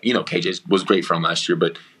having, like, KJ was great for him last year,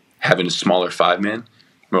 but having a smaller 5-man,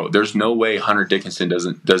 bro, there's no way Hunter Dickinson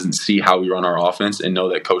doesn't see how we run our offense and know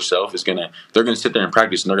that Coach Self is they're gonna sit there and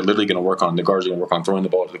practice, and they're literally gonna work on, the guards are gonna work on throwing the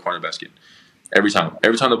ball to the corner basket. Every time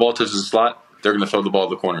the ball touches the slot, they're gonna throw the ball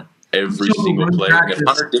to the corner. Every single play.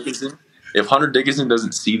 If Hunter Dickinson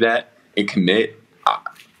doesn't see that and commit,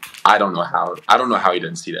 I don't know how he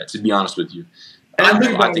doesn't see that, to be honest with you. I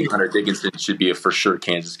think Hunter Dickinson should be a for sure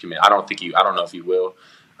Kansas commit. I don't know if he will.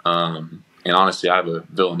 And honestly, I have a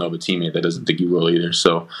Villanova teammate that doesn't think he will either.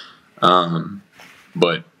 So,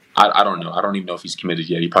 but I don't know. I don't even know if he's committed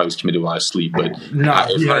yet. He probably was committed while I was asleep. But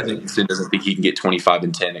if Hunter Dickinson doesn't think he can get 25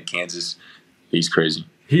 and 10 at Kansas, he's crazy.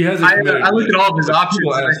 He has. I look at all of his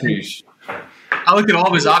options. I look at all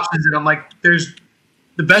of his options, and I'm like, there's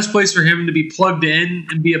the best place for him to be plugged in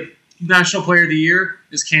and be a National Player of the Year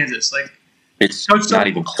is Kansas. Like, it's not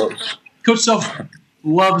even close. Coach Self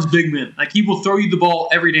loves big men. Like, he will throw you the ball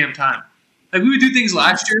every damn time. Like, we would do things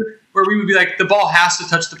last year where we would be like, the ball has to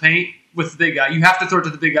touch the paint with the big guy. You have to throw it to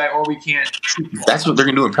the big guy, or we can't shoot the ball. That's what they're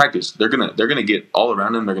gonna do in practice. They're gonna get all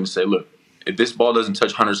around him. They're gonna say, look, if this ball doesn't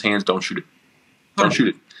touch Hunter's hands, don't shoot it. Don't shoot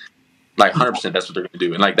it. Like, 100%, that's what they're gonna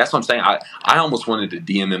do. And like, that's what I'm saying. I almost wanted to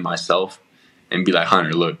DM him myself and be like,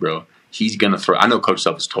 Hunter, look, bro, he's gonna throw. I know Coach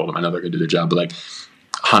Self has told him. I know they're gonna do their job, but like,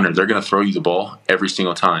 Hunter, they're gonna throw you the ball every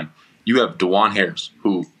single time. You have DeJuan Harris,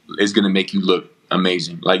 who is gonna make you look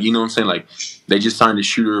amazing. Like, you know what I'm saying? Like, they just signed a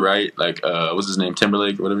shooter, right? Like, what's his name?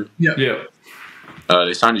 Timberlake or whatever? Yeah.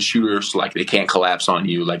 They signed a shooter, so like they can't collapse on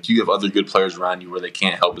you. Like, you have other good players around you where they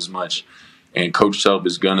can't help as much. And Coach Self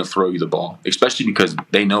is gonna throw you the ball, especially because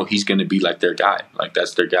they know he's gonna be like their guy. Like,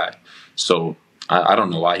 that's their guy. So I don't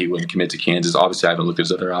know why he wouldn't commit to Kansas. Obviously, I haven't looked at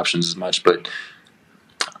his other options as much, but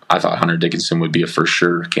I thought Hunter Dickinson would be a for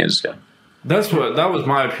sure Kansas guy. That was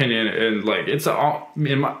my opinion, and like that's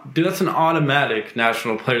an automatic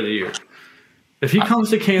National Player of the Year. If he comes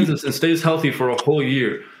to Kansas and stays healthy for a whole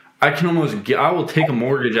year, I will take a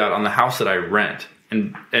mortgage out on the house that I rent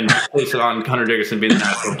and place it on Hunter Dickinson being the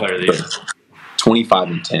National Player of the Year. 25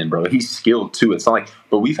 and 10, bro. He's skilled too. It's not like,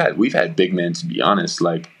 but we've had big men, to be honest.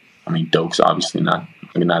 Like, I mean, Doak's obviously not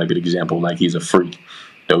a good example. Like, he's a freak.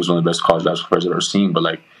 Doak's one of the best college basketball players I've ever seen. But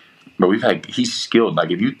like, but he's skilled. Like,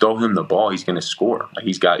 if you throw him the ball, he's gonna score. Like,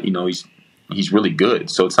 he's got, he's really good.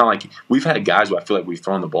 So it's not like we've had guys who I feel like we've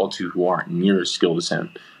thrown the ball to who aren't near as skilled as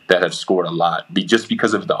him that have scored a lot just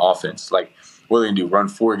because of the offense. Like, what are they gonna do? Run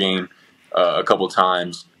 4-game a couple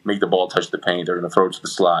times, make the ball touch the paint. They're gonna throw it to the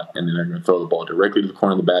slot, and then they're gonna throw the ball directly to the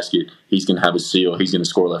corner of the basket. He's gonna have a seal. He's gonna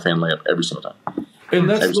score a left-hand layup every single time. And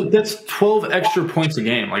that's 12 extra points a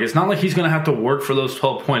game. Like, it's not like he's going to have to work for those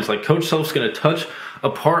 12 points. Like, Coach Self's going to touch a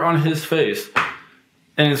part on his face,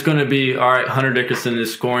 and it's going to be, all right, Hunter Dickinson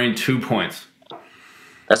is scoring 2 points.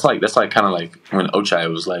 That's like kind of like when Ochai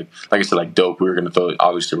was like I said, like Doak. We're going to throw it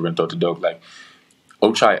to Doak. Like,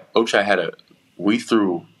 Ochai we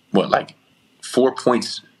threw 4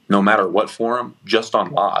 points no matter what for him just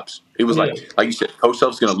on lobs. It was like you said, Coach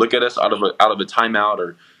Self's going to look at us out of a timeout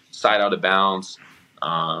or side out of bounds.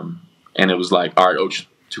 And it was like, all right, Oach,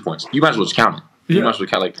 2 points. You might as well just count it. You might as well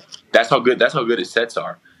count. Like, that's how good his sets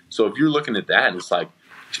are. So if you're looking at that, and it's like,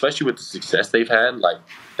 especially with the success they've had. Like,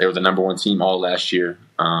 they were the number one team all last year.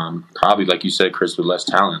 Probably, like you said, Chris, with less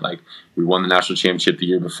talent. Like, we won the national championship the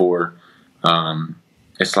year before.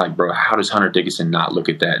 It's like, bro, how does Hunter Dickinson not look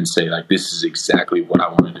at that and say, like, this is exactly what I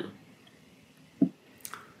want to do?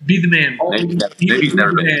 Be the man. Maybe he's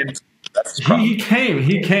never been. That's the problem. He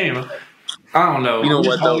came. I don't know. You know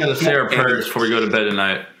what, though? We got to say our prayers before we go to bed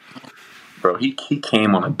tonight. Bro, he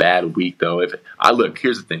came on a bad week, though.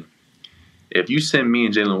 Here's the thing. If you send me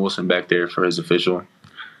and Jalen Wilson back there for his official,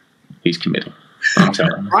 he's committing. I'm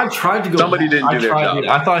telling you. I tried to go. Somebody didn't do their job.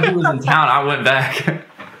 I thought he was in town. I went back.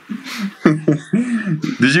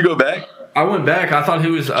 Did you go back? I went back. I thought he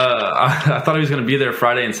was. I thought he was going to be there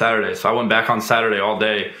Friday and Saturday. So I went back on Saturday all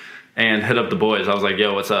day and hit up the boys. I was like,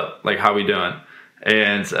 "Yo, what's up? Like, how we doing?"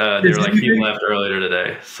 And they were like, "He left earlier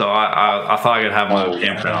today." So I thought I could have my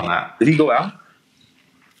campground on that. Did he go out?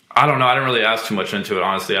 I don't know. I didn't really ask too much into it,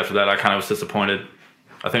 honestly. After that, I kind of was disappointed.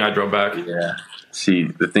 I think I drove back. Yeah. See,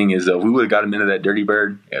 the thing is, though, if we would have got him into that Dirty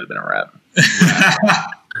Bird, it would have been a wrap.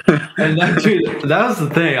 And that was the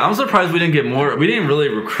thing. I'm surprised we didn't get more. We didn't really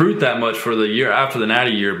recruit that much for the year after the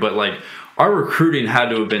Natty year, but like our recruiting had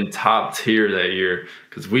to have been top tier that year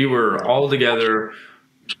because we were all together,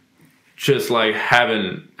 just like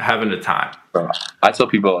having a time. Bro, I tell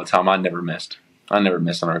people all the time, I never missed on a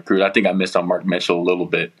recruit. I think I missed on Mark Mitchell a little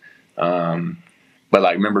bit, but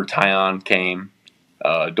like remember Tyon came,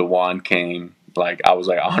 DeJuan came. Like I was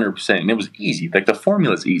like 100%, and it was easy. Like the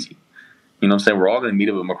formula's easy. You know what I'm saying? We're all going to meet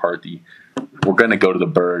up with McCarthy. We're going to go to the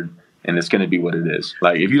Bird, and it's going to be what it is.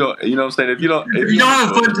 Like, if you don't, you know what I'm saying? If you don't have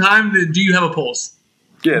a fun time, then do you have a pulse?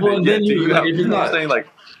 Yeah, well, then you know if what I'm saying? Like,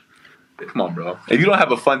 come on, bro. If you don't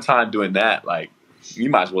have a fun time doing that, like, you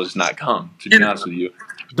might as well just not come, to be honest with you.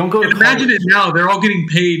 Don't go to imagine it now. They're all getting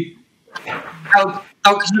paid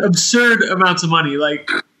absurd amounts of money. Like,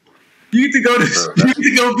 you get to go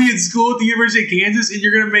be in school at the University of Kansas, and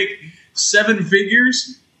you're going to make 7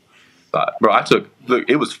 figures. Bro,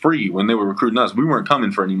 it was free when they were recruiting us. We weren't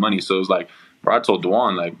coming for any money, so it was like, bro, I told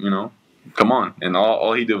DeJuan, like, you know, come on, and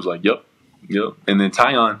all he did was like, yep, and then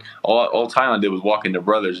Tyon, all Tyon did was walk into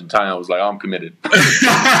Brothers, and Tyon was like, I'm committed.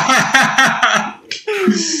 That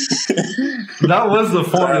was the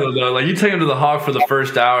formula, though. Like, you take them to the Hawk for the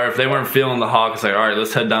first hour. If they weren't feeling the Hawk, it's like, all right,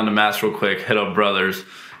 let's head down to Mass real quick, hit up Brothers,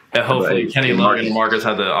 and hopefully Kenny Logan and Marcus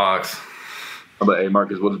had the Ox. But hey,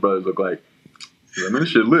 Marcus, what does Brothers look like? I mean, this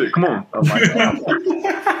shit lit. Come on. Oh, my God.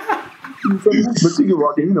 But you can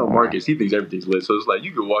walk in. You know, Marcus, he thinks everything's lit. So it's like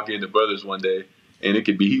you could walk into Brothers one day, and it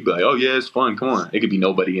could be, he'd be like, oh, yeah, it's fun. Come on. It could be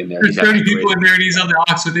nobody in there. There's 30 people in there, and he's on the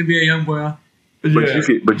Ox with NBA Youngboy.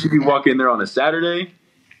 But you could walk in there on a Saturday,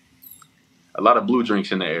 a lot of blue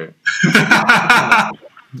drinks in the air.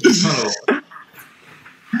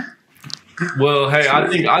 Well, hey,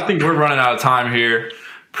 I think we're running out of time here.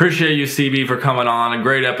 Appreciate you, CB, for coming on. A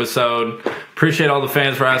great episode. Appreciate all the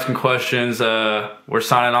fans for asking questions. We're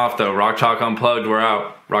signing off, though. Rock Chalk Unplugged. We're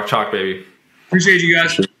out. Rock Chalk, baby. Appreciate you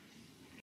guys.